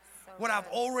know. What I've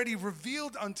already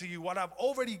revealed unto you, what I've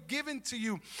already given to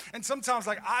you. And sometimes,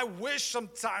 like, I wish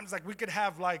sometimes, like, we could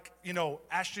have, like,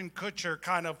 Ashton Kutcher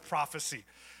kind of prophecy.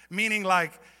 Meaning,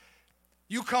 like,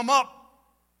 you come up,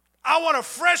 I want a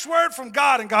fresh word from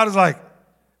God. And God is like,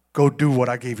 go do what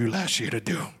I gave you last year to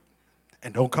do.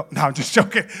 And don't come. No, I'm just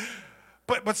joking.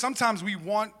 But sometimes we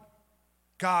want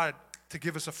God to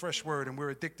give us a fresh word, and we're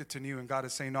addicted to new, and God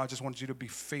is saying, no, I just want you to be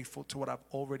faithful to what I've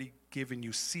already given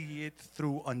you. See it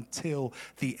through until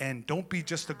the end. Don't be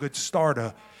just a good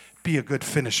starter. Be a good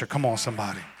finisher. Come on,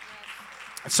 somebody.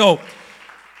 So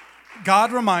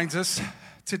God reminds us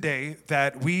today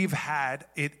that we've had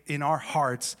it in our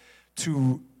hearts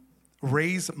to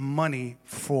raise money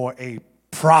for a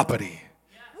property.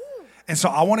 And so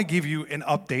I want to give you an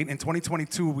update. In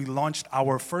 2022, we launched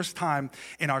our first time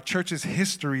in our church's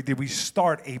history that we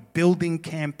start a building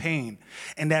campaign.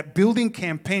 And that building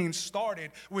campaign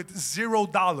started with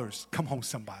 $0. Come on,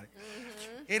 somebody.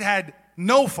 Mm-hmm. It had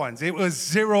no funds. It was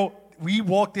zero. We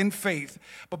walked in faith.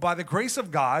 But by the grace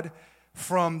of God,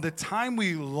 from the time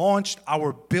we launched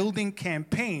our building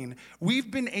campaign,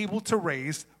 we've been able to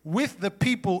raise with the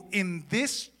people in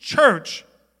this church,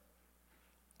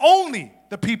 only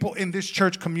the people in this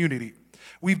church community,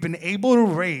 we've been able to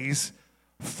raise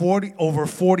over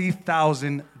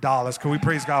 $40,000. Can we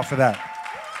praise God for that?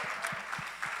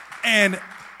 And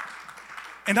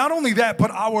not only that,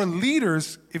 but our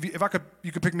leaders, if I could,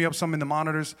 you could pick me up some in the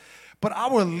monitors, but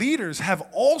our leaders have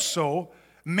also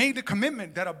made the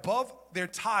commitment that above their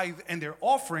tithe and their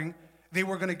offering, they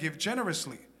were going to give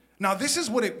generously. Now, this is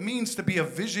what it means to be a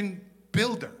vision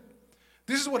builder.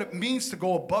 This is what it means to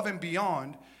go above and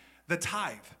beyond the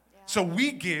tithe. Yeah. So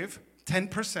we give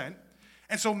 10%.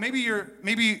 And so maybe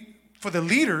for the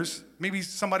leaders, maybe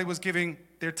somebody was giving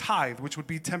their tithe, which would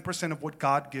be 10% of what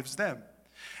God gives them.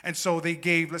 And so they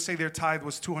gave, let's say their tithe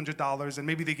was $200, and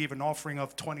maybe they gave an offering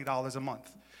of $20 a month.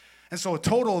 And so a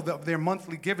total of their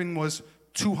monthly giving was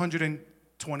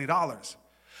 $220.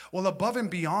 Well, above and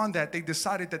beyond that, they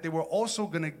decided that they were also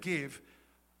going to give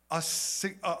a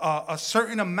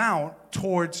certain amount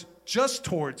towards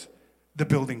the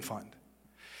building fund.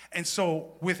 And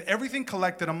so with everything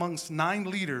collected amongst 9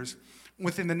 leaders,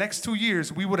 within the next 2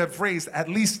 years, we would have raised at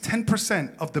least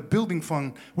 10% of the building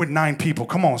fund with 9 people.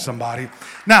 Come on, somebody.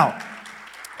 Now,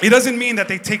 it doesn't mean that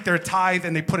they take their tithe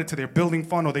and they put it to their building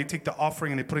fund, or they take the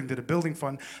offering and they put it into the building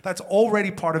fund. That's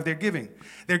already part of their giving.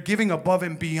 They're giving above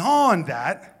and beyond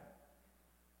that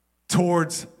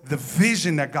towards the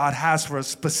vision that God has for us,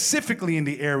 specifically in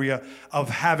the area of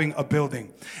having a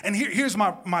building. And here's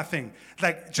my thing.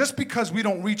 Like, just because we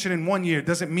don't reach it in 1 year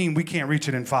doesn't mean we can't reach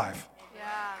it in 5. Yeah.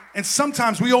 And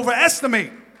sometimes we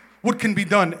overestimate what can be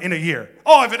done in a year.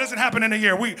 Oh, if it doesn't happen in a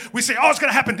year, we say, oh, it's going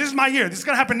to happen. This is my year. This is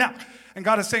going to happen now. And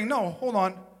God is saying, no, hold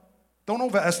on. Don't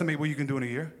overestimate what you can do in a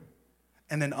year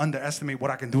and then underestimate what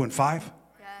I can do in 5.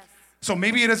 Yes. So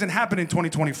maybe it doesn't happen in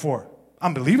 2024.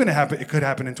 I'm believing it could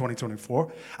happen in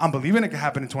 2024. I'm believing it could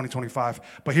happen in 2025.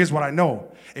 But here's what I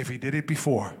know. If he did it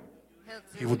before,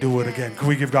 he will do it again. Can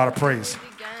we give God a praise?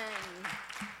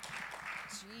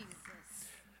 Jesus.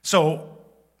 So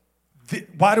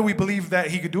why do we believe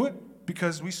that he could do it?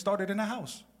 Because we started in a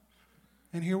house.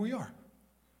 And here we are.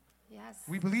 Yes.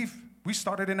 We believe we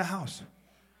started in a house.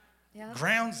 Yep.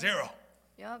 Ground zero.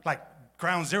 Yep. Like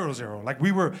ground 0. Like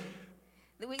we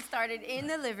started in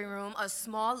the living room, a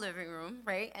small living room,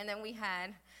 right? And then we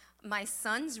had my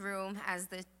son's room as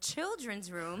the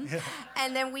children's room. Yeah.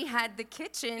 And then we had the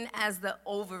kitchen as the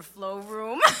overflow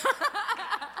room.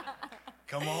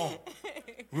 Come on.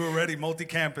 We were already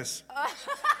multi-campus.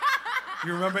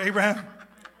 You remember Abraham?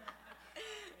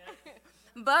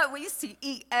 But we used to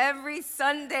eat every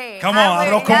Sunday. Come on,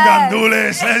 hablo con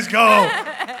gandules. Let's go.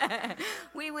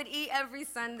 We would eat every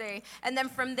Sunday. And then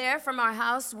from there, from our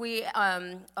house, we,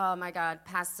 oh my God,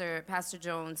 Pastor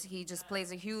Jones, he just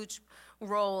plays a huge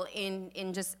role in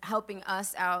just helping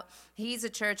us out. He's a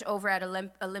church over at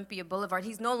Olympia Boulevard.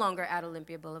 He's no longer at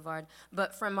Olympia Boulevard.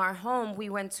 But from our home,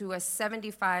 we went to a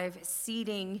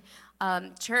 75-seating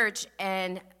church,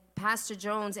 and Pastor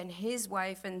Jones and his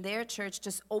wife and their church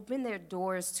just opened their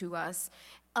doors to us,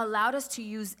 allowed us to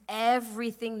use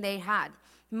everything they had.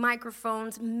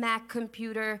 Microphones, Mac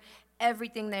computer,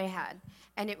 everything they had.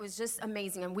 And it was just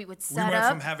amazing. And we would set up. We went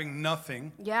from having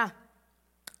nothing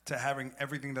to having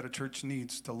everything that a church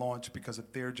needs to launch because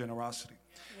of their generosity.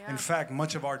 Yeah. In fact,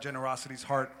 much of our generosity's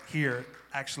heart here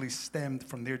actually stemmed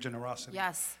from their generosity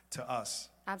to us.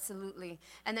 Absolutely.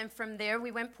 And then from there,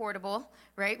 we went portable,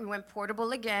 right? We went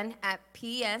portable again at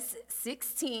PS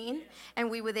 16, and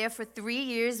we were there for 3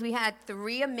 years. We had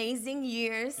 3 amazing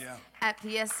years at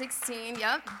PS 16,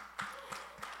 yep.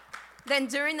 Then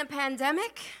during the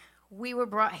pandemic, we were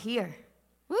brought here.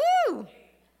 Woo!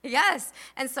 Yes.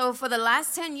 And so for the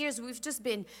last 10 years, we've just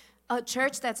been a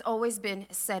church that's always been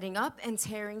setting up and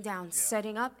tearing down,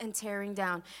 setting up and tearing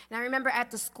down. And I remember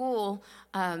at the school,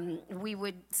 we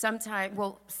would sometimes,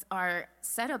 our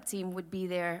setup team would be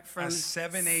there from at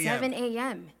 7 a.m. 7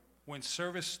 a.m. When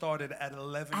service started at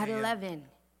 11 a.m. At 11.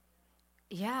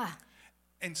 Yeah.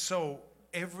 And so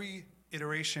every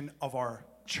iteration of our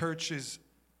church's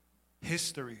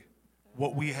history,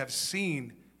 what we have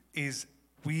seen is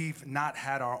we've not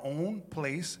had our own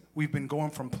place. We've been going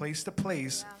from place to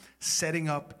place, setting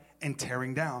up and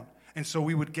tearing down. And so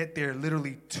we would get there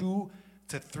literally 2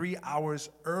 to 3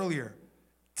 hours earlier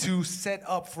to set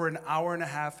up for an hour and a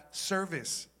half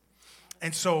service.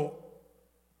 And so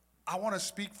I want to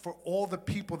speak for all the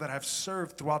people that have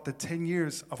served throughout the 10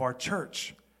 years of our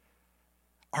church.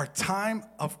 Our time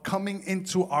of coming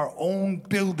into our own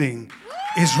building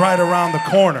is right around the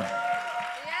corner.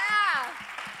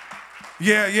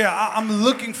 Yeah, I'm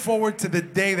looking forward to the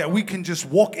day that we can just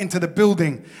walk into the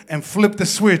building and flip the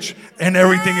switch and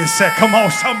everything is set. Come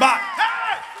on, somebody.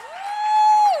 Hey!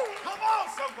 Come on,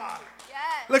 somebody.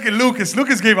 Yes. Look at Lucas.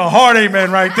 Lucas gave a hard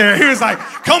amen right there. He was like,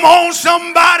 come on,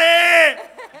 somebody.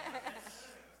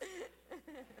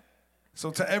 So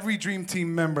to every Dream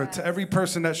Team member, to every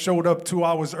person that showed up 2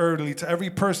 hours early, to every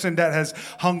person that has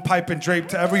hung pipe and drape,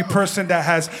 to every person that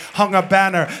has hung a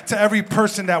banner, to every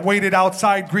person that waited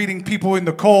outside greeting people in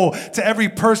the cold, to every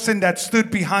person that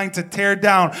stood behind to tear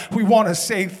down, we want to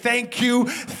say thank you,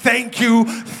 thank you,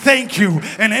 thank you.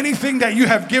 And anything that you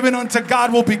have given unto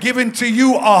God will be given to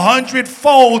you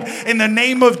 100-fold in the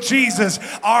name of Jesus.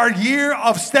 Our year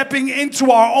of stepping into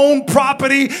our own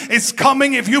property is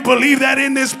coming. If you believe that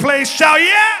in this place, shout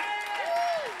yeah.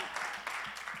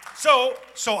 So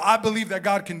I believe that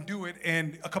God can do it.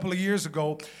 And a couple of years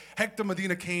ago, Hector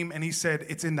Medina came and he said,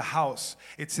 it's in the house.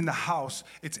 It's in the house.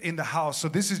 It's in the house. So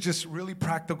this is just really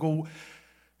practical,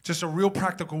 just a real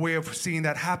practical way of seeing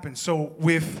that happen. So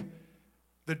with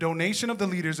the donation of the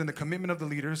leaders and the commitment of the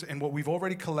leaders and what we've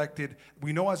already collected,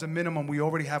 we know as a minimum we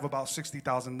already have about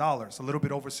 $60,000, a little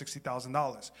bit over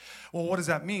 $60,000. Well, what does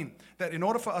that mean? That in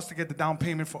order for us to get the down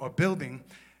payment for a building,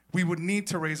 we would need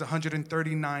to raise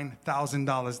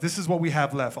 $139,000. This is what we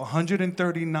have left,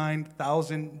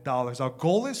 $139,000. Our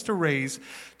goal is to raise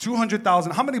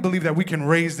 $200,000. How many believe that we can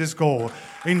raise this goal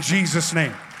in Jesus'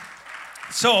 name?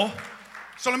 So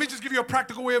let me just give you a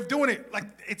practical way of doing it. Like,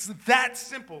 it's that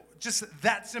simple, just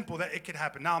that simple that it could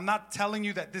happen. Now, I'm not telling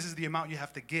you that this is the amount you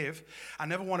have to give. I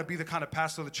never want to be the kind of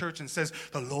pastor of the church and says,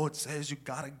 the Lord says you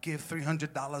got to give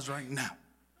 $300 right now.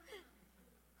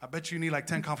 I bet you need like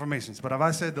 10 confirmations. But if I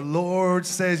said the Lord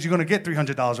says you're going to get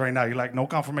 $300 right now, you're like, no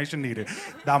confirmation needed.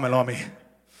 Dámelo a mí.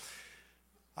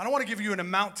 I don't want to give you an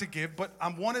amount to give, but I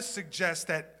want to suggest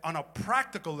that on a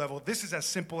practical level, this is as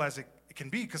simple as it can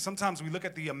be, because sometimes we look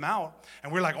at the amount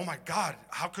and we're like, oh my God,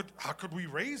 how could we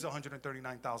raise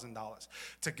 $139,000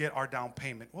 to get our down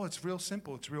payment? Well, it's real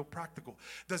simple. It's real practical.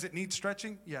 Does it need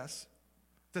stretching? Yes.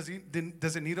 Does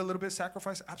it need a little bit of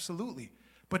sacrifice? Absolutely.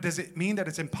 But does it mean that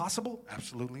it's impossible?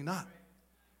 Absolutely not.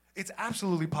 It's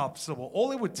absolutely possible.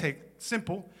 All it would take,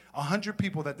 simple, 100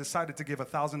 people that decided to give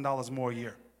 $1,000 more a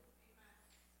year.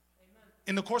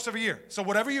 In the course of a year. So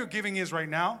whatever your giving is right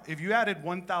now, if you added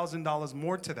 $1,000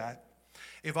 more to that,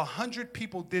 if 100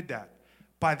 people did that,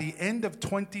 by the end of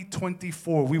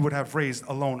 2024, we would have raised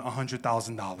alone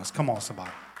 $100,000. Come on,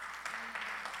 somebody.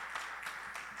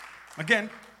 Again,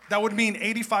 that would mean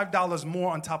 $85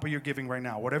 more on top of your giving right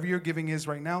now. Whatever your giving is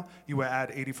right now, you would add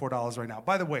 $84 right now.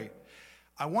 By the way,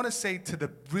 I want to say to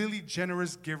the really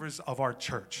generous givers of our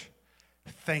church,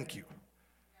 thank you.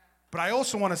 But I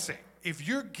also want to say, if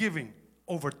you're giving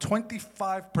over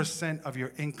 25% of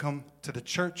your income to the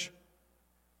church,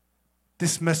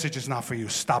 this message is not for you.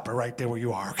 Stop it right there where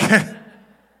you are, okay?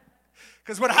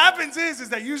 Because what happens is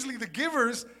that usually the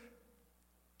givers,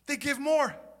 they give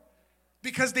more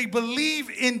because they believe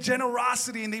in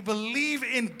generosity and they believe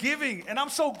in giving. And I'm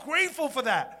so grateful for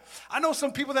that. I know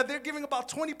some people that they're giving about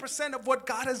 20% of what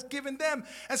God has given them.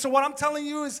 And so what I'm telling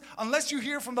you is, unless you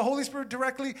hear from the Holy Spirit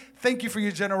directly, thank you for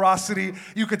your generosity.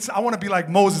 I want to be like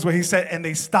Moses where he said, and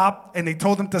they stopped and they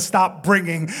told them to stop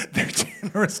bringing their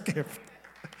generous gift.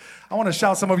 I want to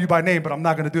shout some of you by name, but I'm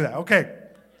not going to do that. Okay.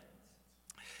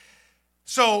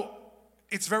 So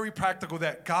it's very practical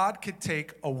that God could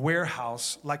take a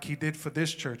warehouse like he did for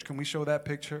this church. Can we show that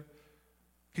picture?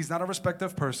 He's not a respecter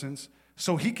of persons.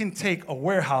 So he can take a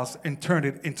warehouse and turn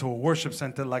it into a worship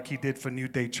center like he did for New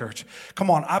Day Church.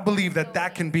 Come on, I believe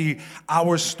that can be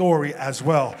our story as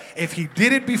well. If he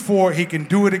did it before, he can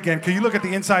do it again. Can you look at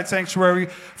the inside sanctuary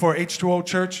for H2O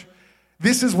Church?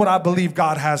 This is what I believe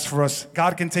God has for us.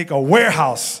 God can take a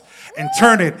warehouse and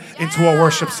turn it into a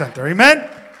worship center. Amen?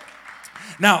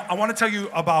 Now, I want to tell you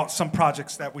about some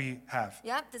projects that we have.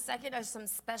 Yep, the second are some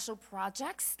special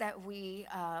projects that we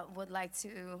would like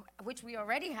to, which we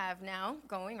already have now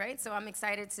going, right? So I'm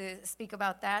excited to speak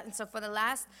about that. And so for the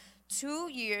last 2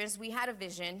 years, we had a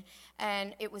vision,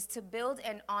 and it was to build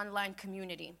an online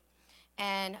community.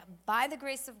 And by the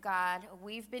grace of God,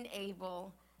 we've been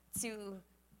able to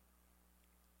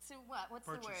what? What's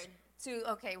purchase. The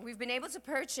word? We've been able to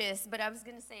purchase, but I was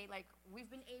going to say, we've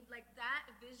been able, that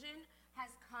vision has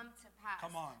come to pass.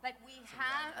 Come on.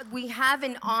 We have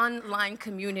an online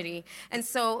community. And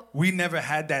so we never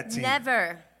had that team.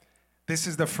 Never. This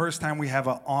is the first time we have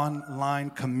an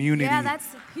online community. Yeah, that's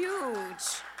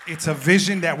huge. It's a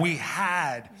vision that we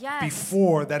had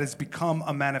before that has become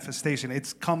a manifestation.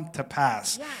 It's come to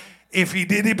pass. Yeah. If he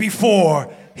did it before,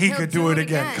 he could do it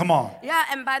again. Come on. Yeah,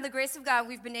 and by the grace of God,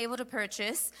 we've been able to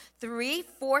purchase 3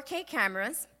 4K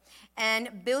cameras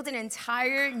and build an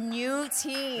entire new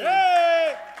team.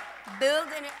 Hey!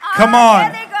 Come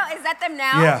on. There they go. Is that them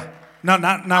now? Yeah. No,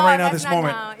 not right now, this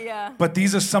moment. Now. Yeah. But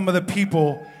these are some of the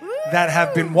people that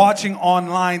have been watching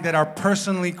online that are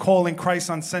personally calling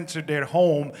Christ Uncensored their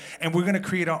home. And we're going to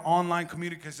create an online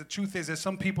community because the truth is there's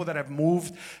some people that have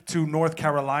moved to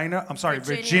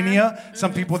Virginia.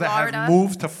 Some people that have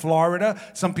moved to Florida.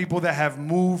 Some people that have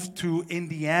moved to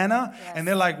Indiana. Yes. And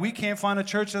they're like, we can't find a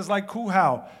church that's like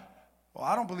Kuhau. Well,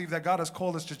 I don't believe that God has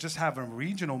called us to just have a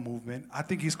regional movement. I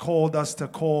think he's called us to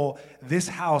call this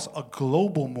house a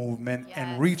global movement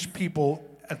and reach people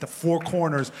at the 4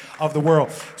 corners of the world.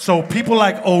 So people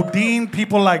like Odine,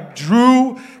 people like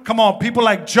Drew, come on, people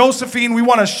like Josephine, we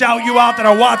want to shout you out that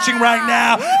are watching right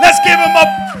now. Let's give them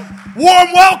a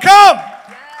warm welcome.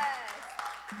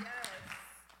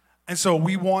 And so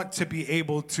we want to be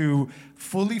able to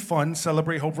fully fund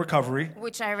Celebrate Hope Recovery.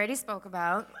 Which I already spoke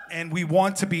about. And we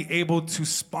want to be able to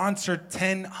sponsor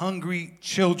 10 hungry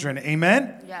children.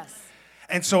 Amen? Yes.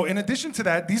 And so in addition to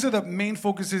that, these are the main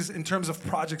focuses in terms of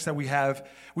projects that we have.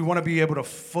 We want to be able to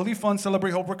fully fund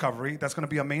Celebrate Hope Recovery. That's going to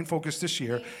be a main focus this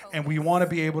year. And we want to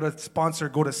be able to sponsor,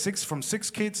 from 6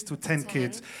 kids to 10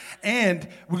 kids. And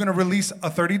we're going to release a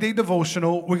 30-day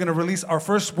devotional. We're going to release our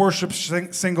first worship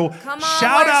single.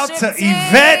 Shout out to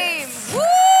Yvette,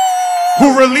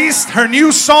 who released her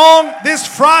new song this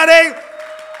Friday.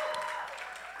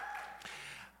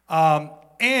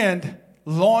 And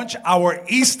launch our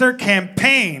Easter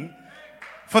campaign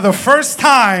for the first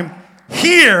time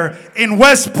here in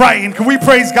West Brighton. Can we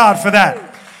praise God for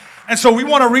that? And so we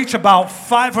want to reach about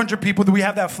 500 people. Do we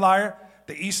have that flyer?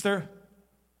 The Easter?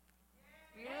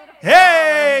 Beautiful.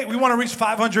 Hey, we want to reach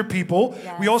 500 people.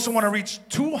 Yes. We also want to reach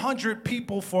 200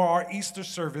 people for our Easter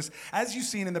service. As you've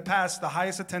seen in the past, the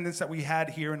highest attendance that we had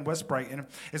here in West Brighton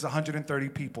is 130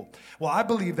 people. Well, I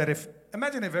believe that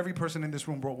imagine if every person in this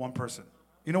room brought one person.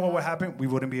 You know what would happen? We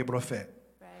wouldn't be able to fit.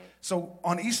 Right. So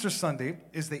on Easter Sunday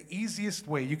is the easiest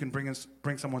way you can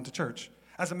bring someone to church.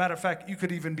 As a matter of fact, you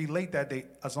could even be late that day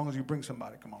as long as you bring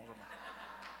somebody. Come on.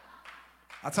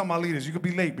 I tell my leaders, you could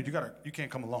be late, but you can't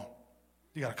come alone.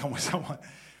 You got to come with someone.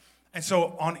 And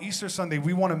so on Easter Sunday,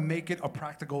 we want to make it a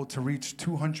practical to reach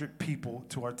 200 people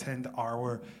to attend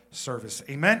our service.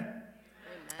 Amen?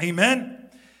 Amen?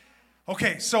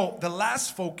 Okay, so the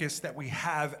last focus that we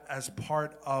have as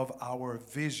part of our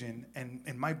vision, and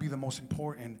it might be the most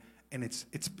important, and it's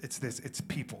this, it's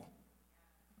people.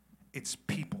 It's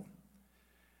people.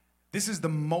 This is the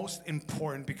most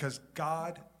important because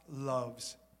God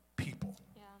loves people.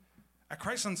 At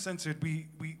Christ Uncensored,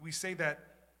 we say that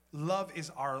love is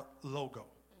our logo.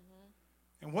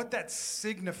 Mm-hmm. And what that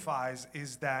signifies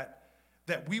is that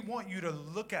we want you to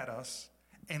look at us,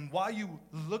 and while you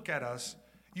look at us,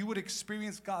 you would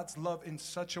experience God's love in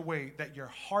such a way that your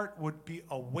heart would be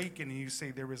awakened and you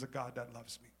say, there is a God that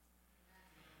loves me.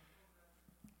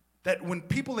 That when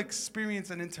people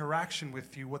experience an interaction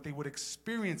with you, what they would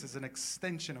experience is an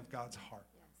extension of God's heart.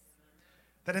 Yes.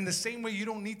 That in the same way you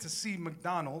don't need to see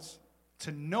McDonald's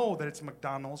to know that it's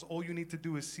McDonald's, all you need to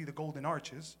do is see the golden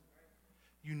arches.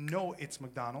 You know it's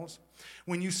McDonald's.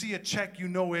 When you see a check, you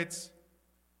know it's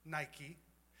Nike.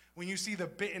 When you see the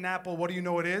bitten apple, what do you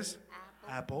know it is?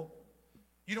 Apple.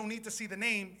 You don't need to see the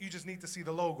name, you just need to see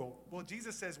the logo. Well,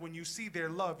 Jesus says when you see their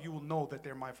love, you will know that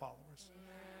they're my followers.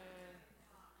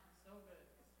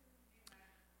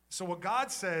 So what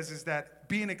God says is that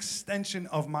be an extension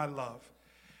of my love.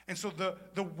 And so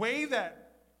the way that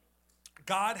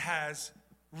God has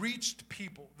reached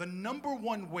people, the number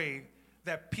one way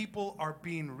that people are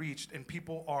being reached and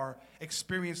people are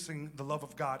experiencing the love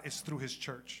of God is through his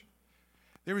church.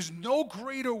 There is no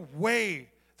greater way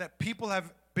that people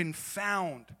have been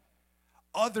found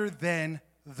other than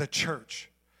the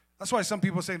church. That's why some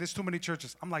people say there's too many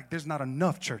churches. I'm like, there's not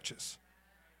enough churches.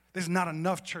 There's not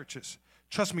enough churches.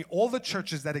 Trust me, all the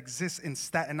churches that exist in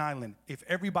Staten Island, if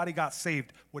everybody got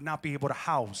saved, would not be able to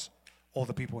house all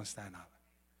the people in Staten Island.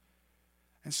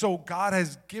 And so God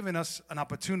has given us an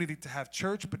opportunity to have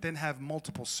church, but then have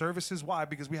multiple services. Why?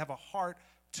 Because we have a heart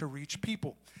to reach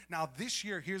people. Now, this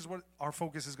year, here's what our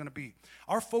focus is going to be.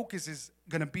 Our focus is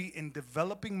going to be in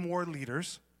developing more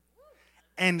leaders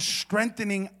and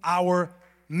strengthening our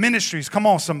ministries. Come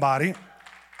on, somebody.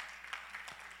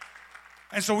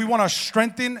 And so we want to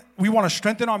strengthen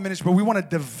our ministry, but we want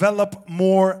to develop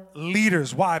more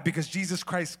leaders. Why? Because Jesus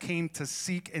Christ came to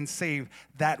seek and save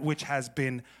that which has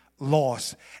been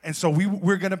lost. And so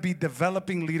we're going to be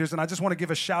developing leaders. And I just want to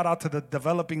give a shout out to the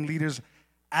developing leaders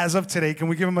as of today. Can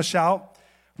we give them a shout?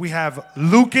 We have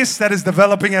Lucas that is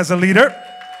developing as a leader.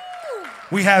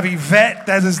 We have Yvette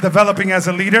that is developing as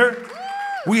a leader.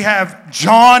 We have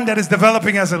John that is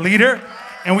developing as a leader.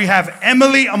 And we have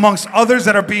Emily amongst others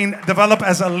that are being developed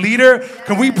as a leader.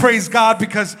 Can we praise God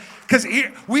because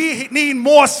we need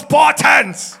more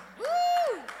Spartans.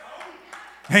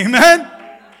 Amen.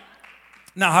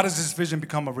 Now, how does this vision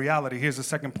become a reality? Here's the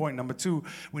second point. Number 2,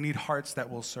 we need hearts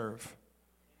that will serve.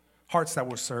 Hearts that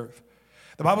will serve.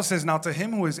 The Bible says, now to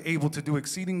him who is able to do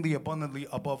exceedingly abundantly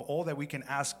above all that we can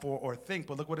ask for or think.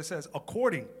 But look what it says,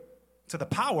 according to the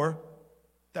power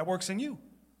that works in you.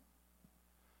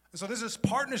 And so this is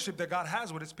partnership that God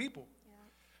has with his people. Yeah.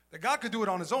 That God could do it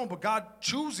on his own, but God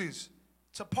chooses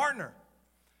to partner.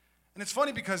 And it's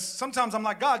funny because sometimes I'm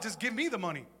like, God, just give me the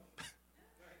money.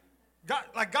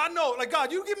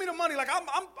 God, you give me the money. Like I'm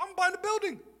buying the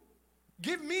building.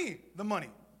 Give me the money.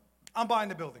 I'm buying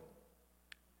the building.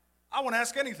 I won't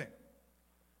ask anything.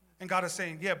 And God is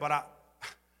saying, yeah, but I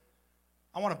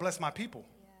want to bless my people.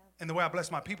 Yeah. And the way I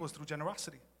bless my people is through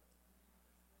generosity.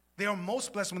 They are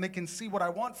most blessed when they can see what I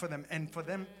want for them and for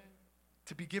them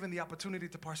to be given the opportunity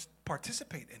to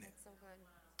participate in it. So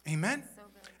good. Amen? So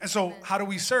good. And so how do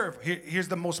we serve? Here's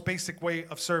the most basic way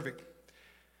of serving.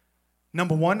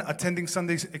 Number 1, attending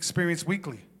Sunday's experience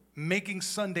weekly. Making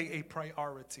Sunday a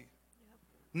priority.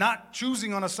 Not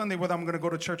choosing on a Sunday whether I'm going to go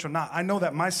to church or not. I know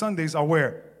that my Sundays are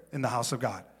where? In the house of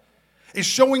God. It's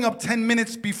showing up 10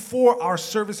 minutes before our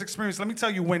service experience. Let me tell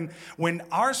you, when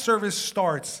our service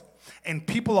starts and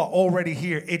people are already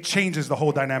here, it changes the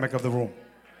whole dynamic of the room.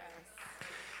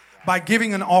 By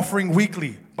giving an offering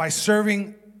weekly, by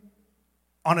serving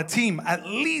on a team at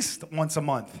least once a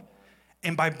month,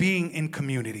 and by being in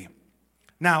community.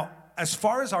 Now, as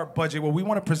far as our budget, what we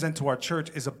want to present to our church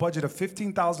is a budget of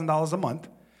 $15,000 a month.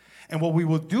 And what we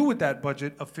will do with that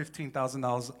budget of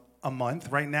 $15,000 a month,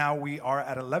 right now we are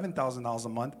at $11,000 a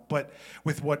month, but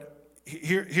with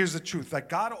here's the truth. Like,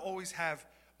 God will always have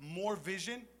more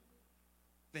vision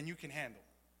than you can handle.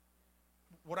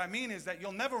 What I mean is that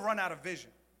you'll never run out of vision.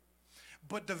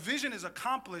 But the vision is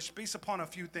accomplished based upon a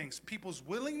few things: people's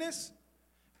willingness,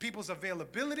 people's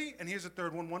availability, and here's the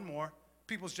third one more,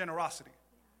 people's generosity.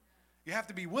 You have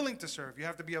to be willing to serve. You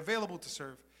have to be available to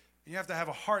serve. And you have to have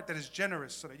a heart that is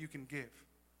generous so that you can give.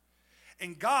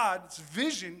 And God's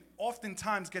vision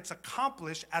oftentimes gets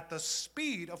accomplished at the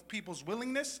speed of people's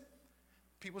willingness,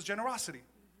 people's generosity,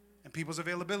 and people's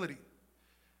availability.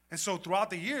 And so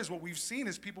throughout the years, what we've seen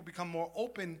is people become more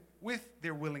open with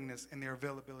their willingness and their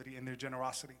availability and their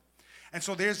generosity. And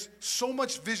so there's so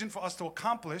much vision for us to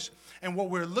accomplish, and what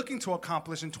we're looking to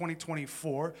accomplish in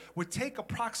 2024 would take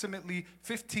approximately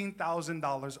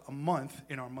 $15,000 a month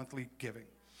in our monthly giving.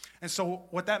 And so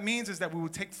what that means is that we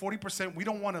would take 40%. We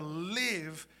don't want to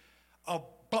live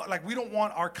we don't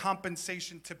want our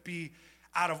compensation to be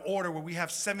out of order where we have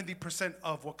 70%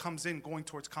 of what comes in going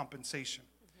towards compensation.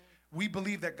 We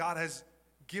believe that God has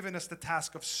given us the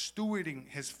task of stewarding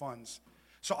his funds.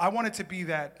 So I want it to be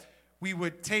that we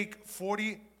would take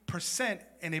 40%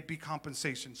 and it be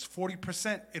compensations.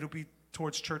 40% it'll be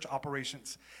towards church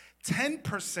operations.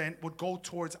 10% would go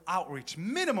towards outreach,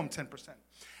 minimum 10%.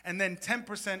 And then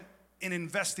 10% in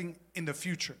investing in the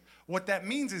future. What that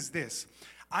means is this: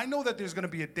 I know that there's going to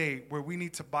be a day where we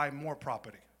need to buy more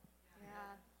property.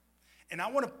 And I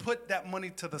want to put that money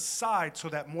to the side so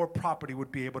that more property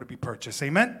would be able to be purchased.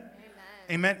 Amen?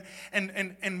 Amen.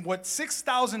 And what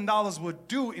 $6,000 would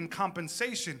do in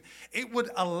compensation, it would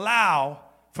allow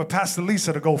for Pastor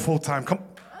Lisa to go full time. Come.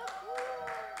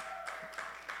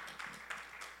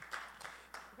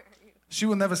 She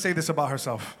will never say this about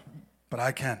herself, but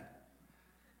I can.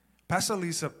 Pastor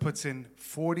Lisa puts in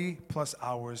 40 plus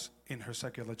hours in her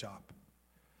secular job.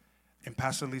 And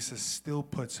Pastor Lisa still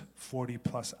puts 40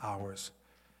 plus hours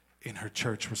in her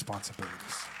church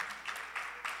responsibilities.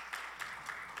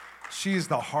 She is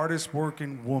the hardest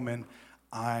working woman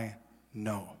I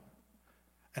know.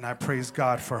 And I praise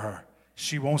God for her.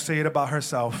 She won't say it about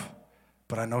herself,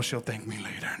 but I know she'll thank me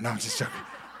later. No, I'm just joking.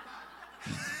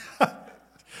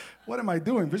 What am I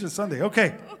doing? Vision Sunday.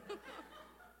 Okay.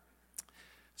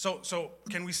 So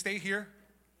can we stay here?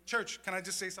 Church, can I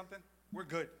just say something? We're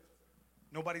good.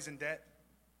 Nobody's in debt.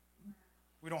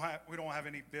 We don't have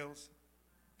any bills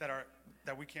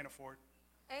that we can't afford.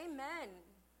 Amen.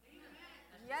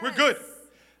 Yes. We're good.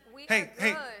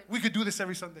 Hey, we could do this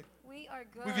every Sunday. We are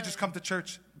good. We could just come to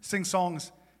church, sing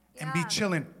songs, and be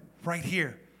chilling right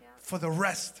here for the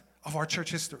rest of our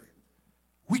church history.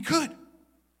 We could.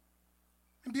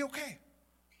 And be okay.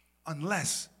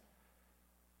 Unless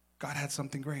God had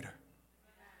something greater.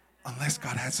 Unless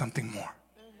God had something more.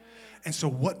 And so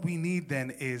what we need then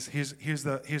is, here's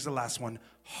the last one,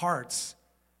 hearts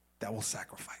that will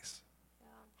sacrifice.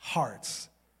 Hearts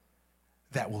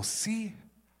that will see,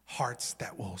 hearts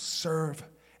that will serve,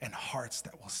 and hearts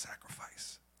that will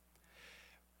sacrifice.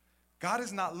 God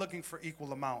is not looking for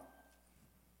equal amount.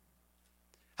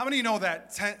 How many know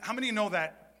that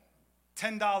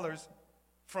 $10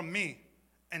 from me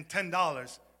and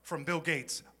 $10 from Bill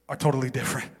Gates are totally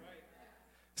different?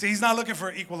 See, he's not looking for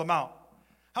an equal amount.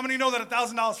 How many know that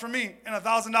 $1,000 for me and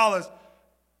 $1,000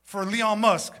 for Elon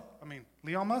Musk?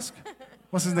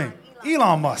 What's his name?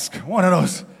 Elon Musk. One of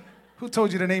those. Who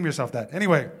told you to name yourself that?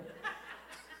 Anyway.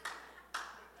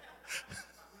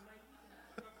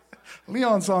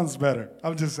 Leon sounds better.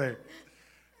 I'm just saying.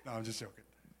 No, I'm just joking.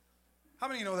 How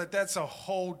many know that that's a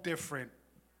whole different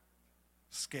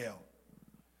scale?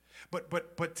 But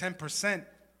 10%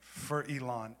 for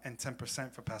Elon and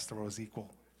 10% for Pastor Rose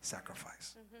equal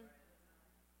sacrifice.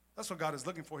 That's what God is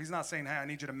looking for. He's not saying, hey, I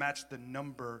need you to match the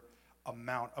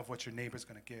amount of what your neighbor's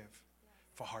going to give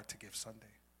for Heart to Give Sunday.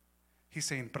 He's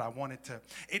saying, but I want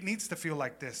it needs to feel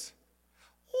like this.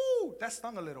 Ooh, that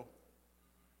stung a little.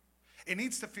 It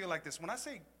needs to feel like this. When I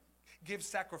say give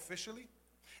sacrificially,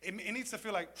 it needs to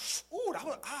feel like, ooh,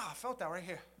 I felt that right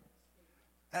here.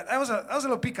 That was a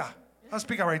little pica. That was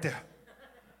pica right there.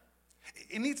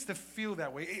 It needs to feel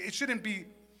that way. It shouldn't be,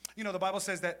 the Bible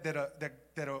says that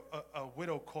a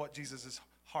widow caught Jesus'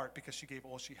 heart because she gave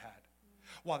all she had.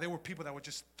 While there were people that were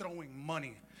just throwing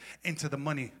money into the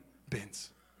money bins.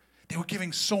 They were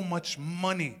giving so much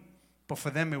money, but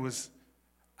for them it was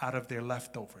out of their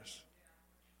leftovers.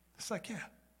 It's like, yeah.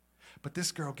 But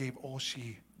this girl gave all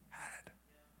she had.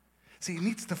 See, it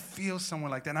needs to feel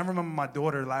somewhere like that. And I remember my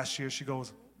daughter last year, she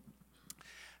goes,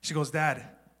 Dad,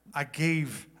 I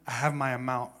have my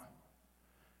amount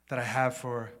that I have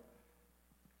for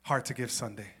Heart to Give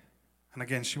Sunday. And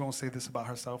again, she won't say this about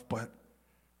herself, but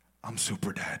I'm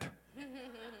super dad.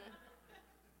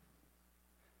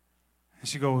 And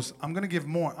she goes, I'm going to give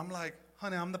more. I'm like,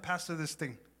 honey, I'm the pastor of this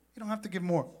thing. You don't have to give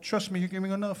more. Trust me, you're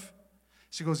giving enough.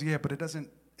 She goes, yeah, but it doesn't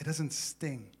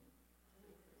sting.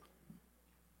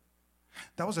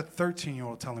 That was a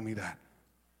 13-year-old telling me that.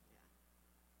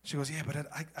 She goes, yeah, but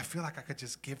I feel like I could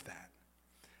just give that.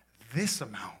 This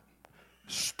amount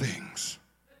stings.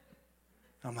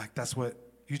 I'm like, that's what,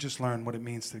 you just learned what it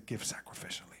means to give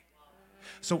sacrificially.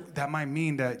 So that might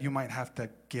mean that you might have to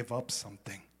give up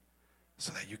something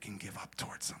so that you can give up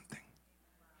towards something.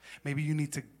 Maybe you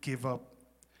need to give up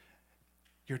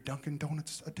your Dunkin'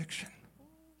 Donuts addiction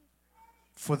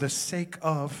for the sake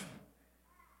of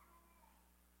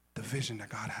the vision that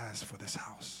God has for this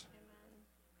house.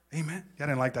 Amen. Y'all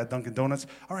didn't like that Dunkin' Donuts?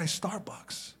 All right,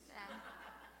 Starbucks.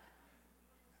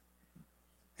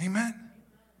 Amen.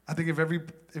 I think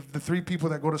if the 3 people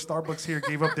that go to Starbucks here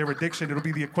gave up their addiction, it'll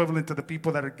be the equivalent to the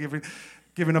people that are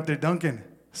giving up their Dunkin'.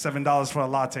 $7 for a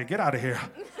latte. Get out of here.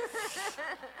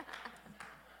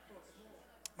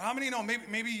 How many know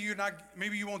maybe you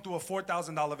won't do a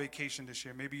 $4,000 vacation this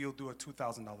year. Maybe you'll do a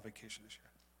 $2,000 vacation this year.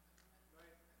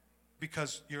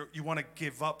 Because you want to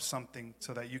give up something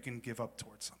so that you can give up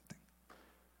towards something.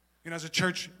 You know, as a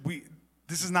church,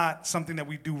 this is not something that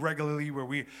we do regularly where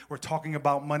we're talking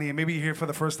about money. And maybe you're here for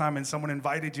the first time and someone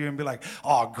invited you and be like,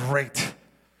 oh, great.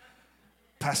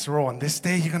 Pastor O, on this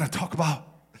day you're going to talk about,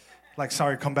 like,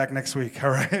 sorry, come back next week, all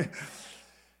right?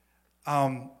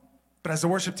 But as the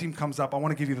worship team comes up, I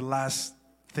want to give you the last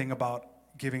thing about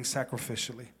giving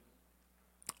sacrificially.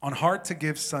 On Heart to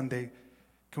Give Sunday,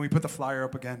 can we put the flyer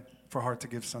up again for Heart to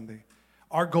Give Sunday?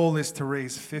 Our goal is to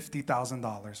raise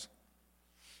 $50,000.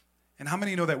 And how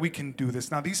many know that we can do this?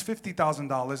 Now, these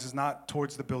 $50,000 is not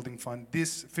towards the building fund.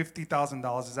 This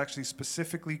 $50,000 is actually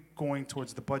specifically going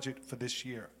towards the budget for this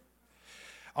year.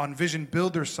 On Vision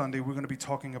Builder Sunday, we're going to be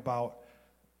talking about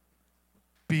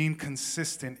being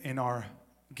consistent in our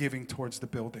giving towards the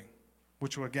building,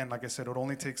 which will, again, like I said, it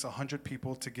only takes 100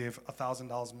 people to give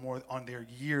 $1,000 more on their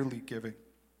yearly giving.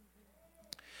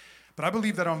 But I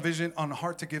believe that on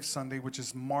Heart to Give Sunday, which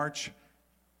is March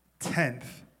 10th,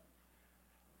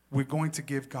 we're going to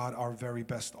give God our very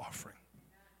best offering.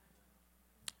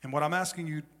 And what I'm asking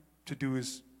you to do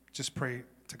is just pray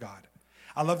to God.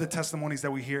 I love the testimonies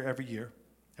that we hear every year.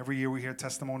 Every year we hear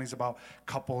testimonies about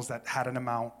couples that had an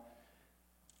amount.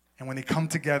 And when they come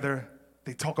together,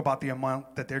 they talk about the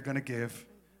amount that they're going to give.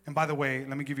 And by the way,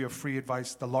 let me give you a free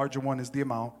advice. The larger one is the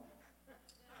amount.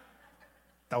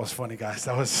 That was funny, guys.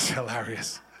 That was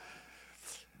hilarious.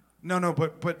 No,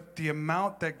 but the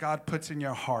amount that God puts in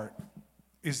your heart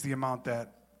is the amount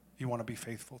that you want to be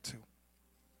faithful to.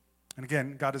 And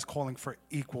again, God is calling for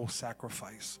equal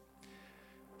sacrifice.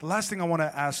 The last thing I want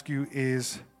to ask you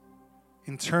is,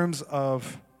 in terms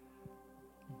of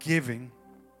giving,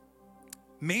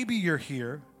 maybe you're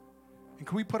here, and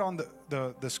can we put on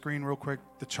the screen real quick,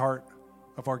 the chart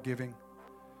of our giving?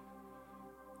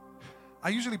 I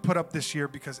usually put up this year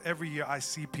because every year I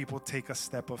see people take a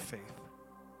step of faith.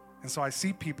 And so I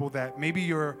see people that maybe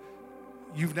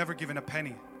you've never given a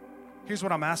penny. Here's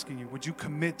what I'm asking you. Would you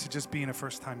commit to just being a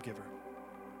first-time giver?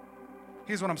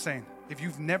 Here's what I'm saying. If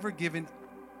you've never given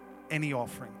any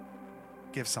offering,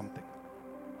 give something.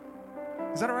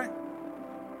 Is that all right?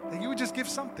 That you would just give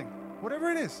something, whatever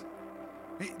it is.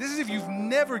 This is if you've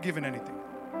never given anything.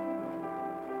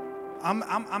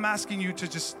 I'm asking you to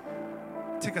just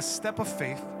take a step of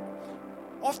faith.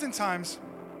 Oftentimes,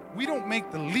 we don't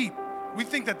make the leap. We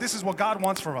think that this is what God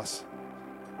wants for us.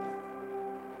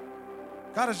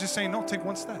 God is just saying, no, take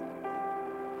one step.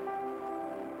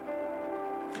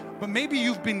 But maybe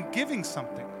you've been giving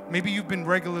something. Maybe you've been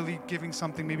regularly giving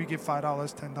something. Maybe you give $5,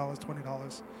 $10,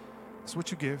 $20. That's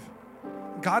what you give.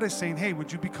 God is saying, hey,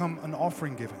 would you become an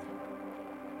offering giver?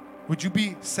 Would you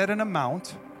set an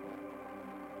amount?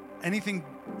 Anything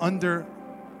under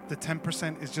the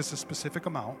 10% is just a specific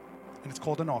amount, and it's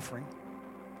called an offering.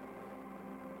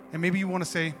 And maybe you want to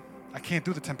say, I can't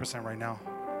do the 10% right now.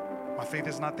 My faith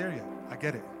is not there yet. I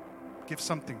get it. Give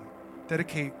something.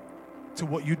 Dedicate to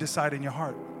what you decide in your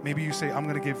heart. Maybe you say, I'm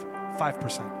going to give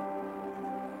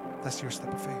 5%. That's your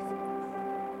step of faith.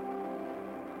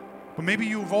 But maybe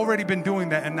you've already been doing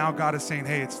that, and now God is saying,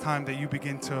 hey, it's time that you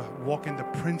begin to walk in the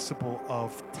principle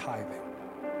of tithing.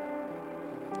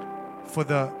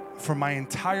 For my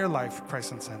entire life,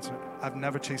 Christ Uncensored, I've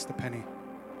never chased a penny.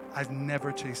 I've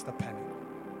never chased a penny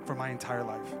for my entire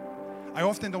life. I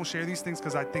often don't share these things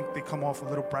because I think they come off a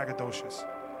little braggadocious.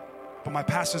 But my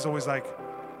pastor's always like,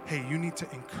 hey, you need to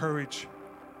encourage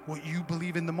what you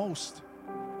believe in the most.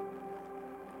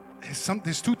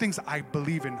 there's two things I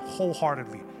believe in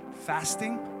wholeheartedly.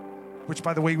 Fasting, which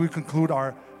by the way, we conclude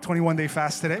our 21-day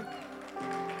fast today.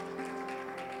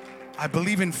 I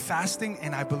believe in fasting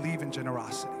and I believe in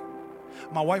generosity.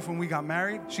 My wife, when we got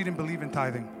married, she didn't believe in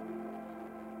tithing.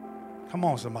 Come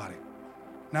on, somebody.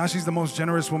 Now she's the most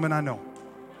generous woman I know.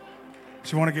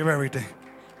 She want to give everything.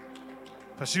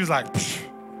 But she was like,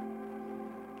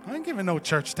 I ain't giving no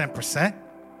church 10%.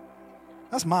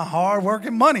 That's my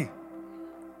hard-working money.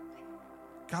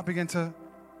 God began to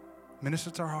minister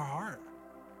to her heart.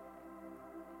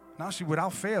 Now she,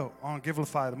 without fail, on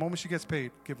Givelify, the moment she gets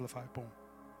paid, Givelify, boom.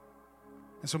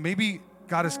 And so maybe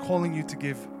God is calling you to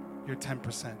give your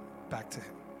 10% back to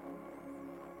Him.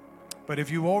 But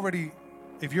if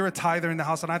you're a tither in the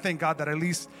house, and I thank God that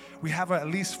we have at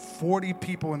least 40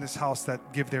 people in this house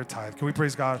that give their tithe. Can we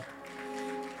praise God?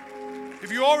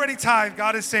 If you already tithe,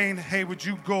 God is saying, hey, would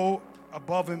you go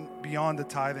above and beyond the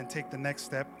tithe and take the next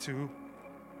step to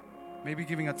maybe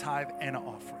giving a tithe and an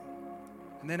offering?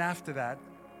 And then after that,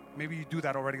 maybe you do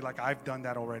that already, like I've done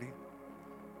that already.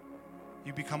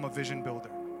 You become a vision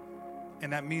builder.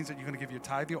 And that means that you're going to give your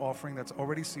tithe, your offering that's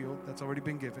already sealed, that's already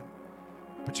been given.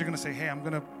 But you're going to say, hey, I'm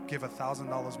going to give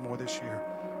 $1,000 more this year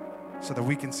so that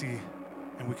we can see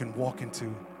and we can walk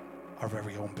into our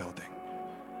very own building.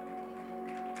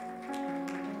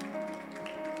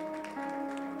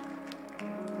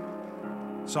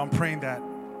 So I'm praying that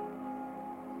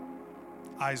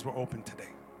eyes were open today.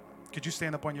 Could you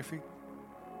stand up on your feet?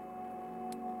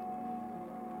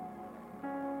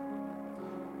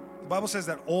 The Bible says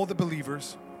that all the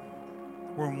believers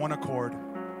were in one accord.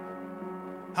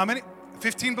 How many?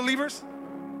 15 believers?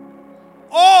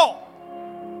 All!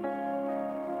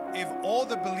 If all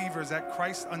the believers at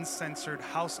Christ Uncensored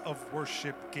House of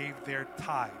Worship gave their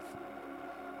tithe,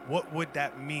 what would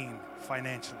that mean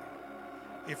financially?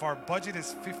 If our budget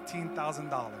is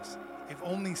 $15,000, if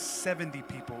only 70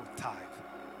 people tithe,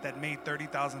 that made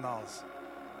 $30,000,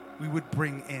 we would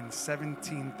bring in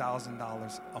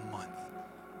 $17,000 a month.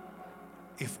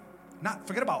 If not,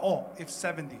 forget about all, if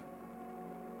 70,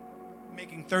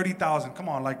 making 30,000, come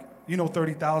on,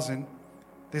 30,000,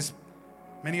 there's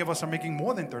many of us are making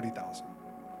more than 30,000.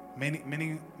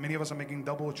 Many of us are making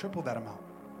double or triple that amount.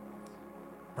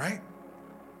 Right?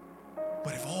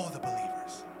 But if all the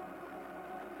believers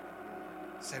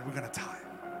said we're going to tithe,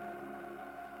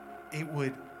 it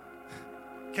would,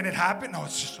 can it happen? No,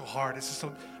 it's just so hard. It's just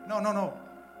so, no.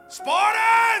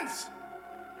 Spartans!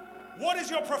 What is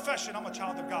your profession? I'm a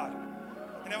child of God.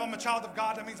 And if I'm a child of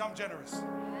God, that means I'm generous.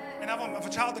 And if I'm a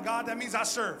child of God, that means I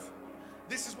serve.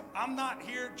 I'm not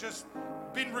here just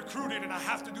been recruited and I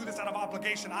have to do this out of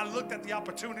obligation. I looked at the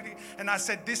opportunity and I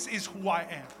said, this is who I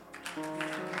am.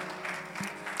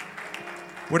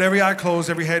 With every eye closed,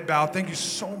 every head bowed, thank you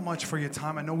so much for your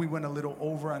time. I know we went a little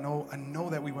over. I know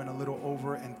that we went a little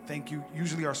over, and thank you.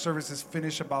 Usually our services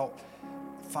finish about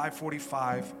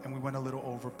 5:45, and we went a little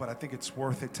over, but I think it's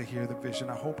worth it to hear the vision.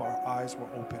 I hope our eyes were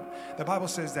open. The Bible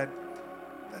says that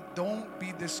don't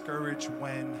be discouraged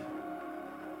when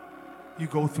you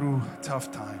go through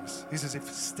tough times. He says,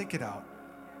 stick it out,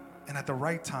 and at the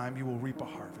right time, you will reap a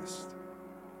harvest.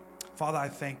 Father, I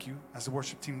thank you as the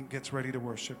worship team gets ready to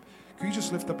worship. Can you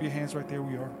just lift up your hands right there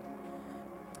where you are?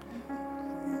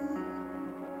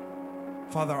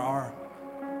 Father,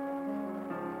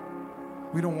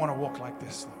 we don't want to walk like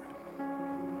this, Lord.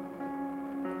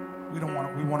 We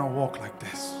want to walk like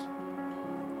this.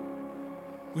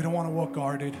 We don't want to walk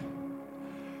guarded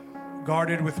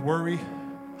with worry.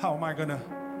 How am I gonna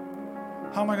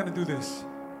do this?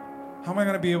 How am I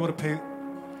gonna be able to pay?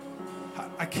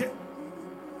 I can't.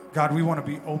 God, we want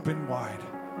to be open wide.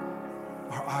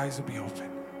 Our eyes will be open.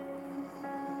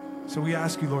 So we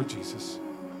ask you, Lord Jesus,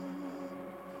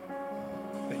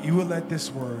 that you will let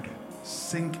this word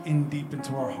sink in deep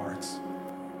into our hearts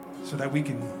so that we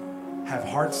can have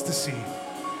hearts to see,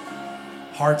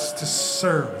 hearts to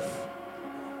serve,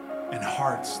 and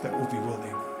hearts that will be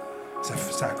willing to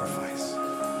sacrifice.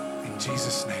 In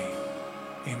Jesus' name,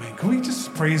 amen. Can we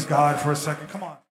just praise God for a second? Come on.